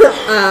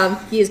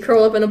 He is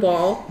curled up in a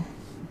ball.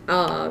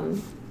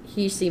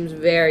 He seems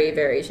very,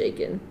 very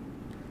shaken.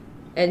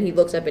 And he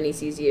looks up and he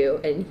sees you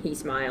and he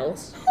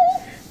smiles.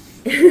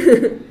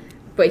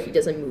 But he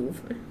doesn't move.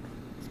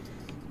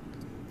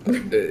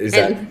 Is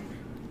that... And,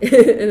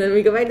 and then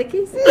we go back to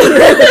Casey.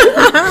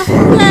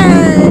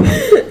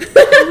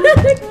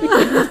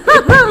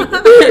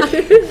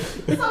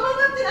 Someone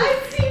left an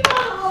iced tea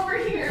bottle over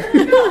here.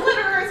 Got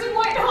litterers in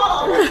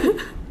Whitehall.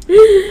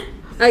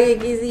 Okay,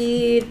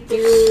 Casey,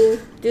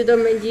 do the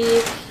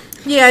magic.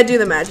 Yeah, I do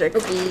the magic.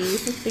 Okay.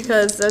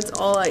 Because that's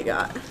all I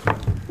got.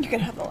 You can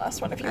have the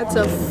last one if you That's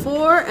want. a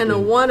 4 and a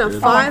 1, a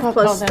 5 Oh,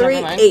 plus no, 3,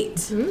 never mind.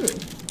 8.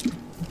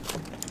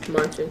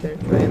 Monster turn.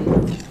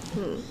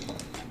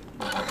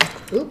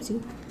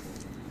 Oopsie.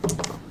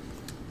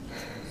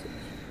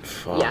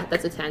 Fuck. Yeah,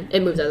 that's a 10.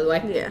 It moves out of the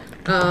way.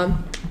 Yeah.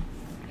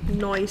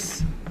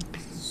 Nice.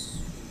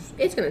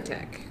 It's gonna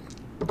attack.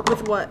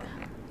 With what?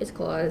 Its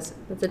claws.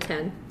 That's a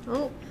 10.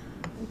 Oh.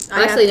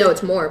 Actually, no,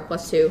 it's more.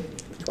 Plus 2.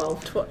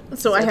 12.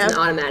 So I It's have. an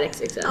automatic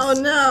success. Oh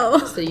no.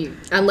 So you,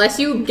 unless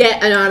you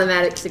get an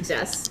automatic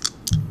success.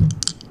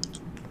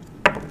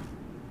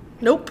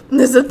 Nope.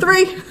 There's a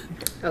 3.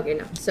 Okay,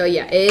 no. So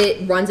yeah,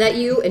 it runs at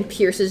you and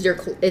pierces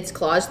its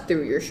claws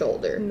through your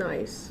shoulder,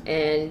 Nice.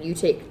 and you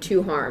take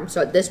 2 harm.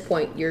 So at this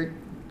point, you're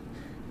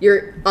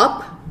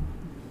up,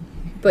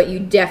 but you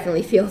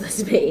definitely feel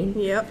this pain.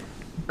 Yep.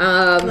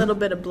 A little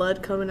bit of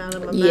blood coming out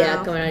of my mouth.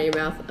 Yeah, coming out of your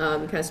mouth.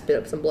 Kind of spit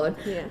up some blood.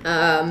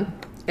 Yeah.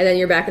 And then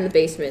you're back in the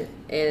basement,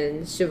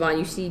 and Siobhan,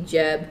 you see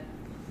Jeb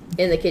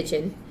in the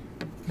kitchen,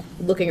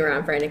 looking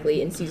around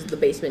frantically, and sees the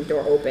basement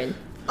door open.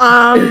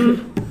 I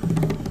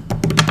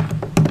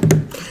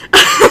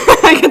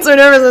get so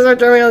nervous I start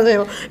throwing on the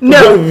table.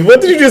 No.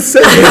 What did you just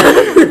say?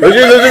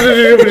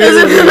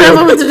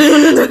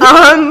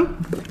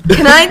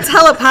 Can I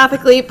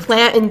telepathically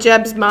plant in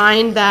Jeb's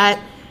mind that...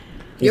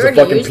 He's You a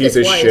already fucking used piece it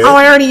of twice. shit. Oh,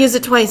 I already used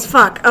it twice.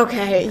 Fuck.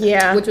 Okay,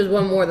 yeah. Which was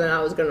one more than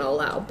I was going to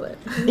allow, but...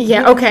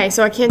 Yeah, okay,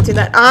 so I can't do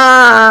that.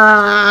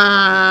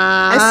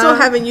 I still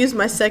haven't used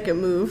my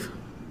second move.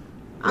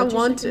 I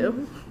want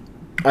to.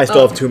 I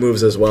still have 2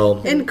 moves as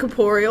well.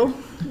 Incorporeal.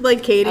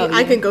 Like Katie, Oh, yeah.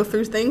 I can go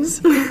through things.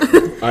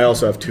 I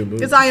also have 2 moves.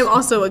 Because I am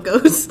also a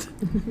ghost.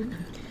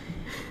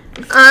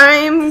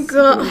 I'm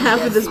gonna...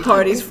 Half of this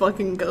party's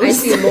fucking I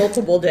ghosts. see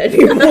multiple dead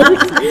people.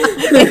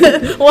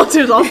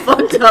 Walter's all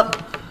fucked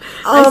up.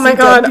 Oh my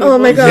god, oh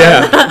my god.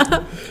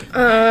 Yeah.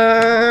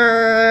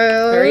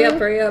 Hurry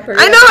up. I Up.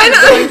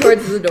 know. Going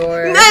towards the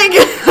door. Oh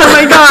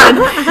my god.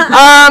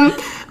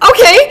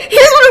 Okay,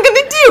 here's what I'm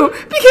gonna do.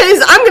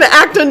 Because I'm gonna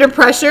act under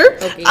pressure.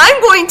 Okay.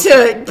 I'm going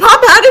to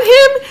pop out at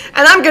him,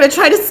 and I'm gonna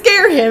try to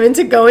scare him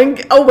into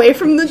going away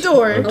from the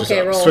door.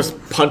 Okay, roll. Just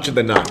punch in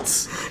the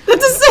nuts.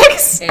 That's a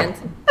 6. And...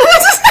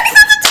 That's a 6, that's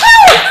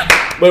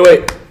a 12.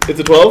 Wait. It's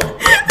a 12?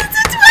 That's a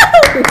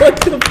 12. What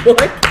the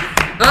fuck?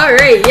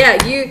 Alright, yeah,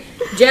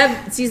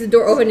 Jeb sees the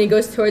door open and he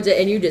goes towards it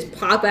and you just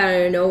pop out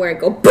of nowhere and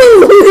go boom!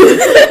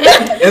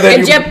 And then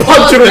you Jeb punch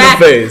falls him back.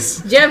 in the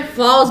face. Jeb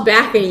falls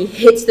back and he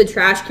hits the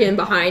trash can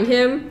behind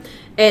him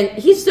and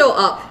he's still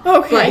up.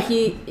 Okay. But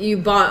you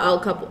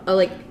bought a couple,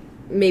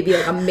 maybe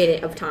a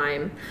minute of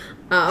time.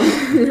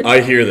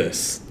 I hear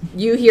this.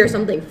 You hear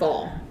something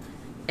fall.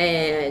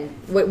 And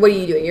what are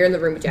you doing? You're in the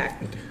room with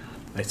Jack.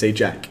 I say,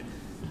 Jack,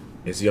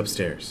 is he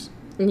upstairs?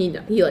 And he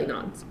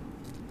nods.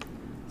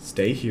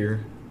 Stay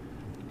here.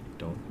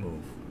 Don't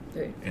move.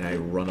 Okay. And I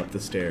run up the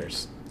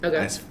stairs Okay.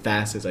 as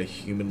fast as I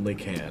humanly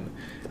can.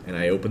 And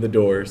I open the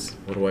doors.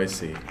 What do I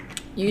see?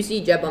 You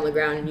see Jeb on the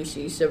ground and you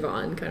see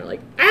Siobhan kind of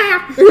like,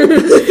 ah! I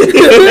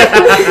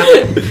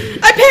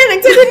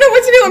panicked. I didn't know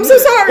what to do. I'm so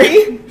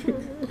sorry.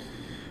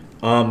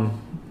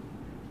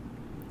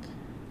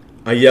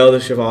 I yell to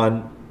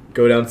Siobhan,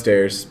 go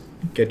downstairs,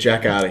 get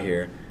Jack out of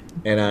here.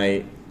 And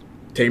I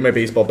take my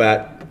baseball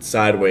bat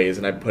sideways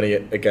and I'm putting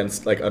it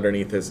against,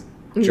 underneath his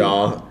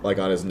jaw,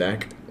 on his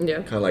neck.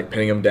 Yeah. Kind of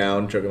pinning him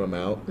down, choking him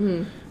out.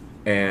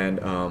 And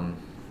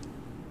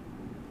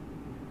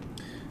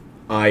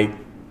I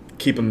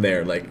keep him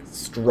there,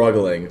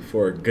 struggling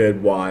for a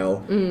good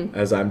while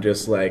as I'm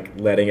just,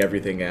 letting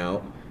everything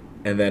out.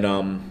 And then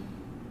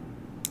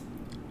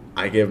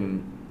I give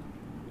him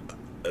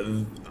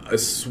a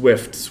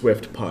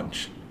swift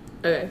punch.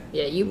 Okay,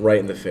 yeah, you Right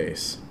in the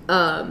face.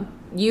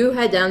 you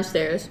head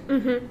downstairs,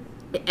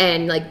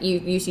 and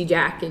you see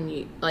Jack,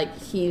 and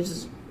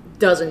he's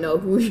doesn't know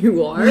who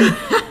you are.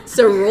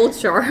 So roll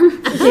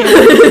charm.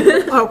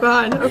 Oh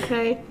god,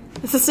 okay.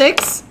 It's a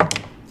 6.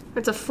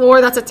 It's a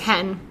 4, that's a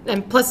 10.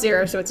 And plus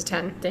 0, so it's a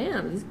 10.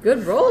 Damn, these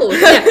good rolls.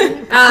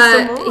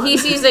 Yeah. He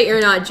sees that you're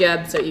not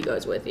Jeb, so he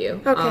goes with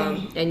you.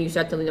 Okay. And you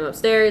start to lead him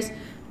upstairs,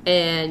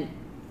 and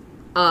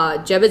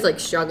Jeb is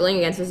struggling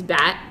against his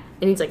bat,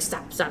 and he's like,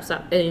 stop.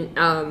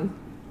 And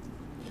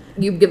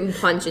you give him a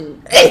punch,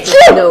 and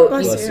no,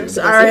 Bless you.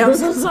 Sorry, I'm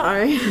so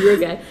sorry. you're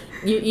okay.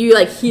 You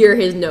hear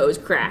his nose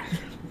crack.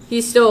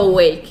 He's still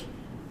awake.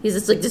 He's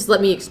just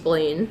let me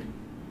explain.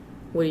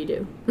 What do you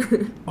do?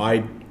 I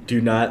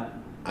do not.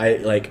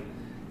 I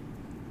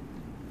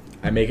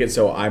make it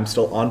so I'm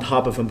still on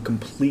top of him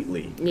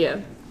completely. Yeah.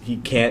 He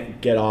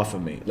can't get off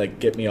of me,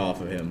 get me off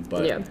of him,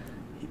 but Yeah.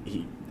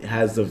 he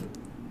has the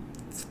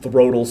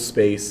throatal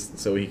space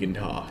so he can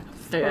talk.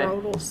 Okay.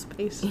 Total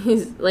space.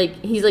 He's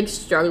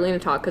struggling to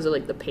talk because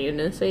of the pain in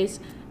his face,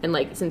 and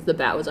since the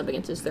bat was up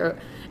against his throat,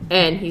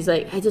 and he's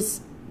like,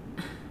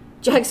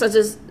 Jack's such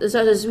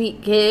a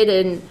sweet kid,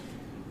 and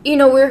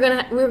we're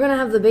gonna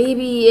have the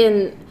baby,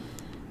 and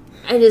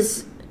it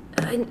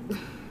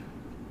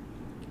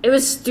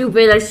was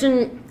stupid. I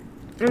shouldn't.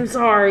 I'm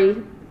sorry.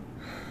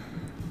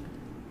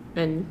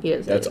 And he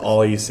doesn't. That's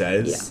all he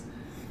says. Yeah.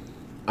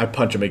 I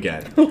punch him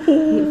again.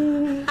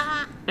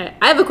 I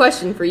have a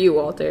question for you,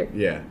 Walter.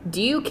 Yeah.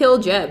 Do you kill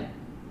Jeb?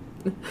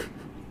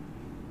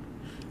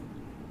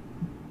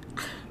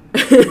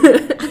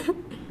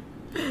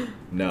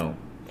 No.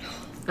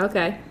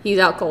 Okay, he's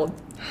out cold.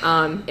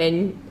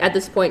 And at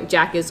this point,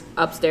 Jack is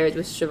upstairs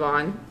with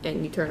Siobhan,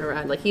 and you turn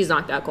around, he's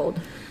knocked out cold.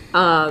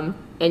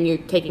 And you're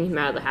taking him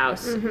out of the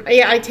house.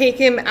 Yeah, I take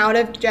him out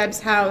of Jeb's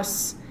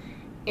house,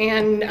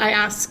 and I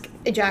ask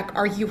Jack,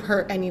 "Are you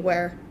hurt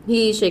anywhere?"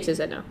 He shakes his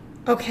head no.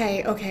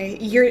 Okay.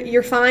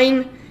 You're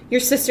fine. Your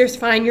sister's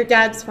fine. Your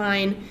dad's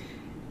fine.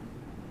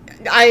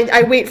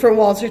 I wait for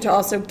Walter to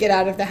also get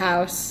out of the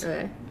house.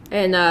 Okay.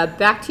 And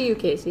back to you,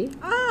 Casey.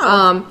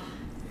 Oh.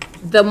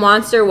 The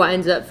monster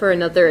winds up for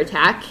another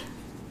attack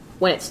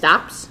when it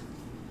stops,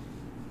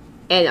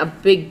 and a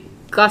big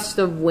gust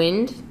of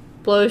wind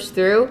blows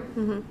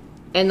through,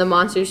 and the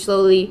monster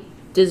slowly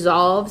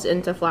dissolves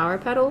into flower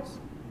petals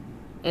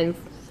and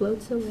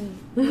floats away.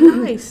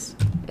 Nice.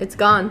 It's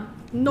gone.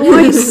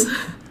 Nice.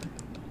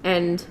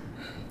 And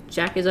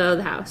Jack is out of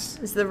the house.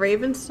 Is the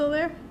raven still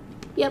there?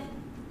 Yep.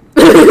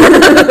 Nice.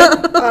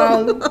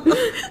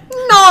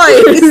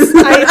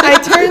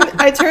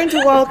 I turn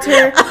to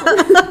Walter,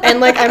 and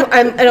like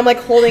I'm like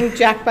holding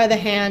Jack by the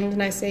hand,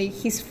 and I say,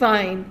 "He's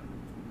fine.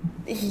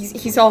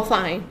 He's all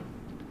fine."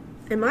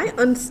 Am I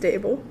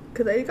unstable?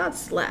 Because I got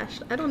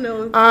slashed. I don't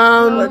know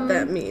what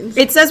that means.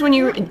 It says when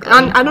you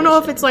I don't know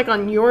if it's like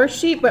on your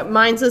sheet, but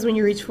mine says when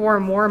you reach 4 or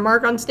more,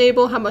 mark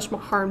unstable. How much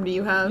more harm do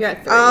you have? You're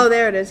at 3. Oh,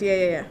 there it is.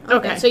 Yeah.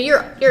 Okay. So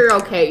you're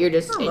okay. You're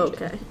just I'm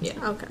injured. okay.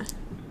 Yeah. Okay.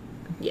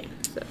 Yeah.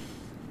 So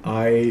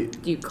Do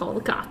you call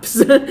the cops?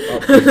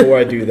 before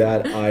I do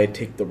that, I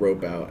take the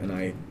rope out and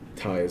I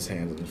tie his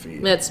hands and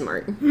feet. That's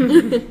smart.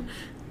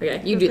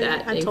 Okay, you do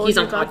that. I told He's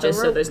you about the unconscious,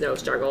 so rope. there's no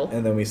struggle.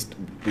 And then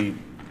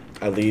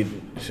I lead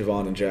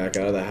Siobhan and Jack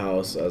out of the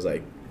house as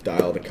I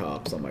dial the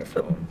cops on my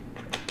phone.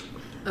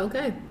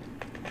 Okay.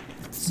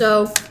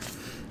 So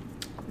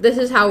this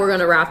is how we're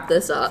gonna wrap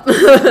this up.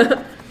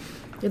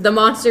 The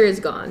monster is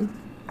gone.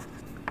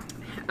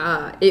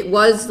 It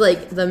was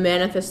like the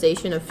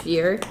manifestation of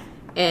fear,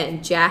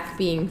 and Jack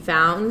being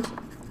found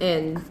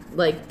and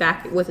like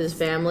back with his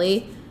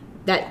family,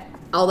 that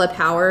all the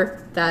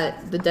power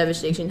that the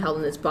devastation held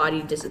in his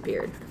body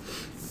disappeared.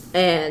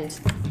 And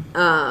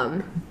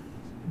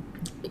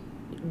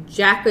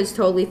Jack was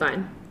totally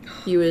fine.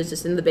 He was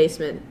just in the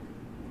basement.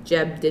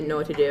 Jeb didn't know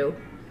what to do,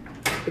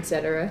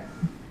 etc.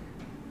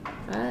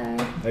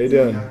 Bye. How you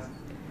doing?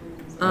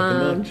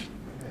 Nothing much.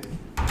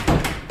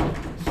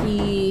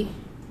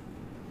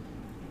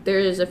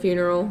 There's a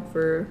funeral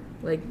for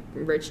like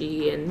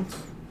Richie and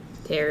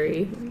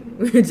Terry,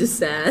 which is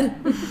sad.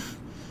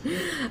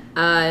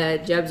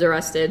 Jeb's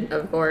arrested,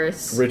 of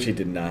course. Richie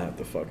did not have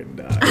to fucking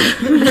die. I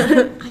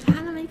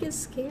had to make it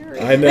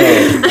scary. I know.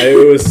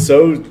 It was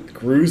so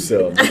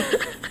gruesome.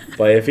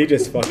 But if he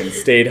just fucking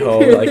stayed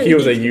home, like he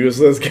was a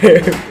useless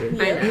character.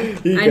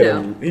 I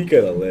know. He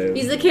could have lived.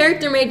 He's the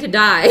character made to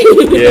die.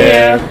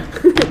 Yeah.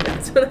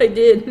 That's what I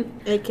did.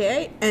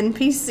 AKA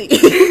NPC.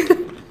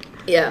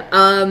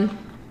 Yeah.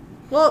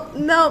 Well,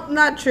 no,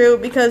 not true,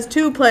 because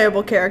 2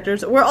 playable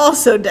characters were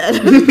also dead.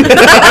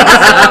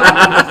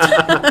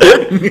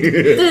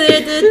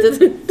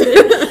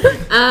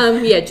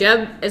 Yeah,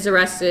 Jeb is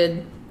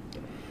arrested.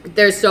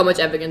 There's so much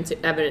evidence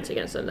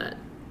against him that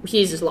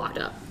he's just locked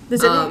up.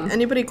 Does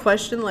anybody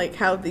question like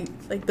how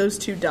those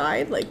 2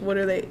 died? Like, what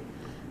are they?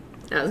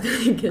 I was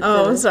gonna get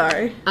Oh, to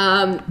sorry.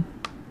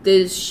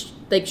 There's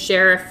like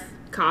sheriff,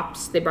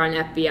 cops. They brought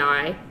an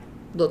FBI,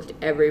 looked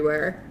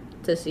everywhere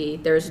to see.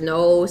 There's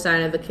no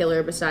sign of a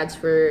killer besides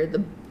for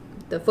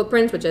the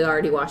footprints, which had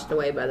already washed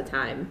away by the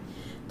time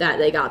that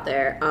they got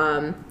there.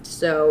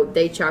 So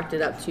they chalked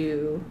it up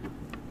to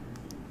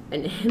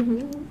an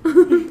animal,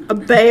 A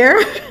bear?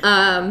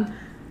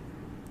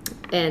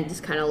 and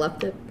just kind of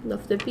left it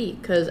be.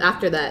 Because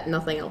after that,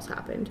 nothing else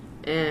happened.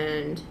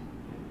 And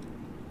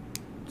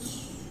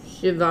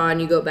Siobhan,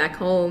 you go back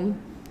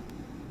home.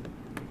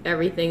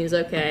 Everything's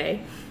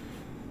okay.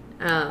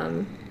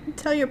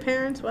 Tell your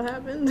parents what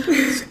happened.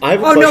 I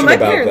have a Oh question no, my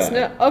about parents.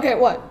 that. No. Okay,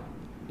 what?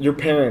 Your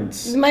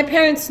parents, My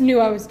parents knew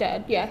I was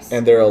dead. Yes.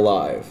 and they're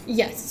alive.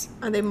 Yes.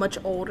 Are they much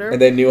older?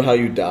 And they knew how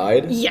you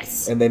died?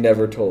 Yes. And they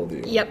never told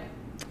you? Yep.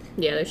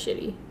 Yeah, they're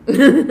shitty.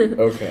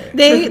 Okay.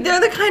 They're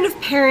the kind of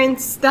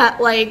parents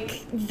that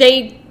like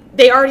they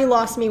already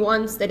lost me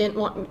once. They didn't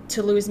want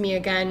to lose me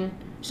again,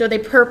 so they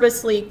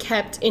purposely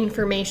kept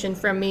information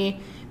from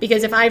me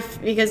because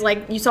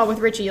like you saw with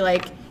Richie,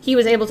 like he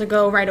was able to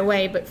go right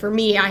away, but for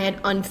me, I had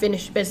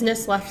unfinished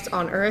business left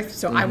on Earth,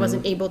 so I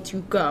wasn't able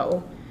to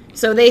go.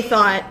 So they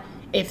thought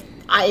if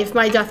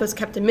my death was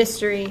kept a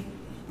mystery,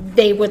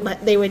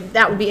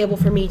 that would be able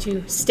for me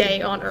to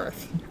stay on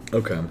Earth.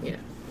 Okay.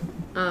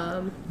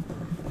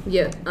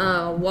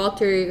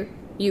 Walter,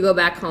 you go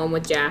back home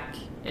with Jack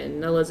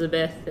and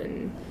Elizabeth,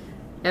 and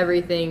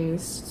everything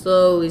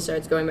slowly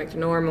starts going back to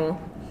normal.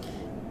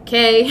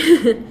 Kay,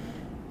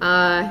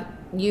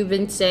 you've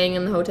been staying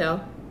in the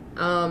hotel.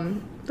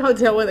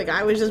 Hotel where the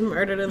guy was just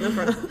murdered in the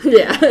front.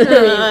 Yeah.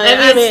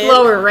 I mean,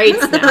 slower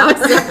rates now.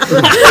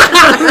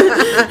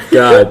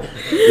 God.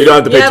 You don't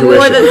have to pay Yeah, tuition.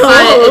 more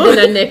than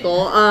a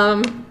nickel.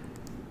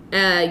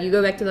 You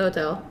go back to the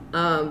hotel.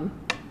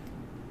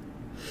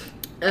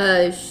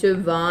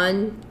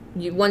 Siobhan,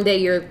 one day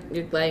you're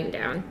laying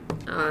down.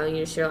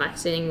 You're just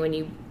relaxing when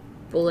you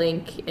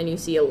blink and you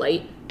see a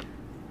light.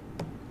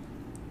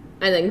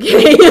 And then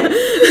Kay,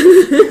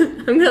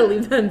 I'm gonna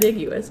leave that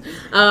ambiguous.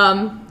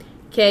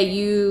 Kay,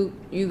 you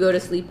go to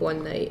sleep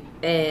one night,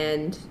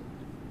 and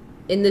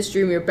in this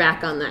dream you're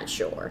back on that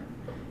shore,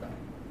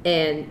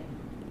 and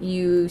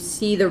you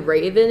see the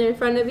raven in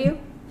front of you,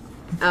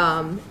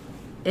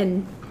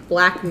 and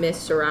black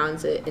mist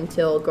surrounds it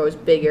until it grows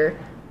bigger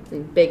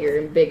and bigger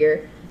and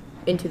bigger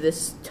into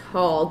this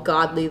tall,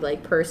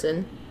 godly-like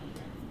person.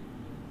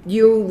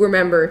 You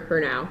remember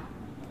her now.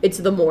 It's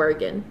the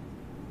Morrigan.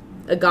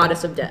 a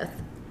goddess of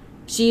death.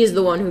 She is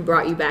the one who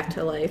brought you back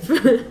to life.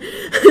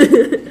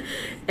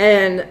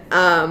 And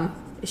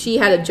she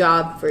had a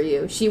job for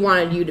you. She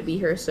wanted you to be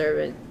her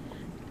servant.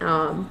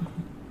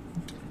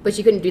 But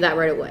she couldn't do that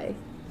right away.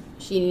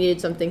 She needed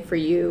something for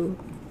you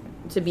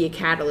to be a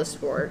catalyst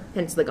for,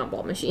 hence the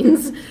gumball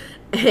machines.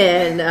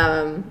 And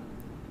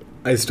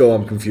I still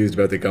am confused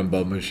about the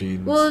gumball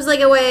machines. well, it was like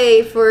a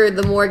way for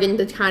the Morgan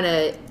to kind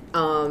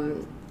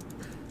of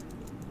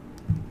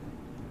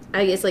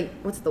I guess, like,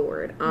 what's the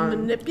word?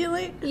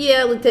 Manipulate?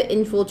 Yeah, like to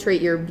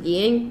infiltrate your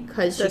being,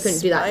 because she The couldn't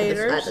do that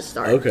spiders? at the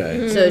start.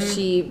 Okay. So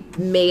she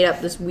made up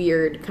this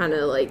weird kind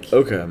of like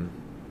Okay.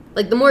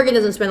 the Morgan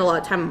doesn't spend a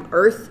lot of time on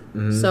Earth,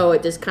 so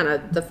it just kind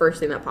of the first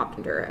thing that popped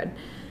into her head.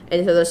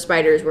 And so those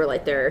spiders were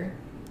like their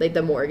like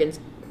the Morgan's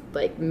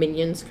like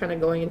minions kind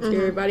of going into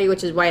your body,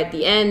 which is why at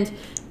the end,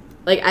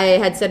 like I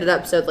had set it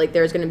up so like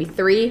there was going to be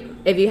 3.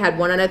 If you had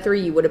 1 out of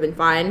 3, you would have been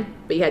fine,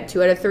 but you had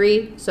 2 out of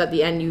 3. So at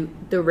the end,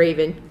 the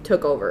Raven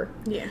took over.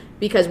 Yeah.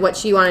 Because what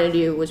she wanted to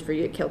do was for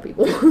you to kill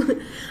people,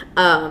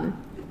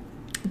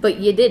 but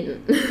you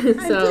didn't.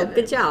 So didn't.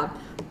 good job.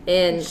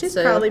 And She's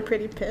so, probably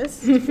pretty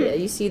pissed. yeah,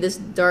 you see this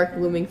dark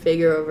looming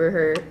figure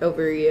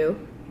over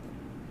you.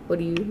 What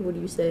do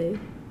you say?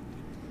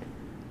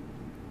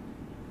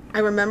 I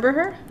remember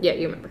her. Yeah,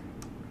 you remember.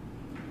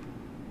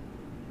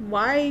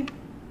 Why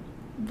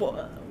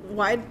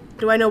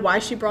do I know why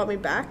she brought me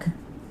back?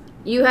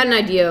 You had an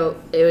idea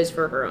it was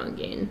for her own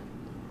gain.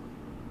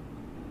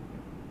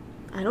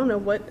 I don't know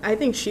what. I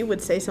think she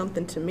would say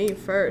something to me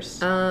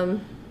first.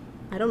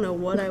 I don't know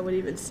what I would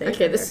even say.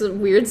 Okay, to this her. is a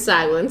weird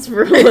silence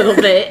for a little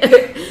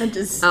bit. I'm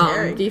just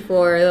staring.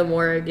 Before the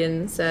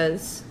Morrigan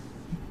says,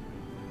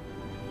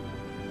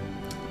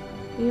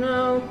 you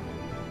know,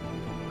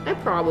 I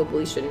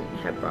probably shouldn't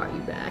have brought you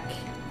back.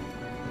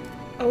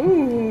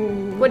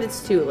 Oh. But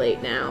it's too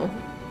late now.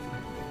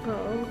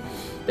 Oh.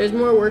 There's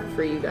more work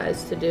for you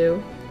guys to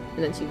do.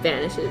 And then she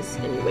vanishes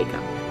and you wake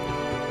up.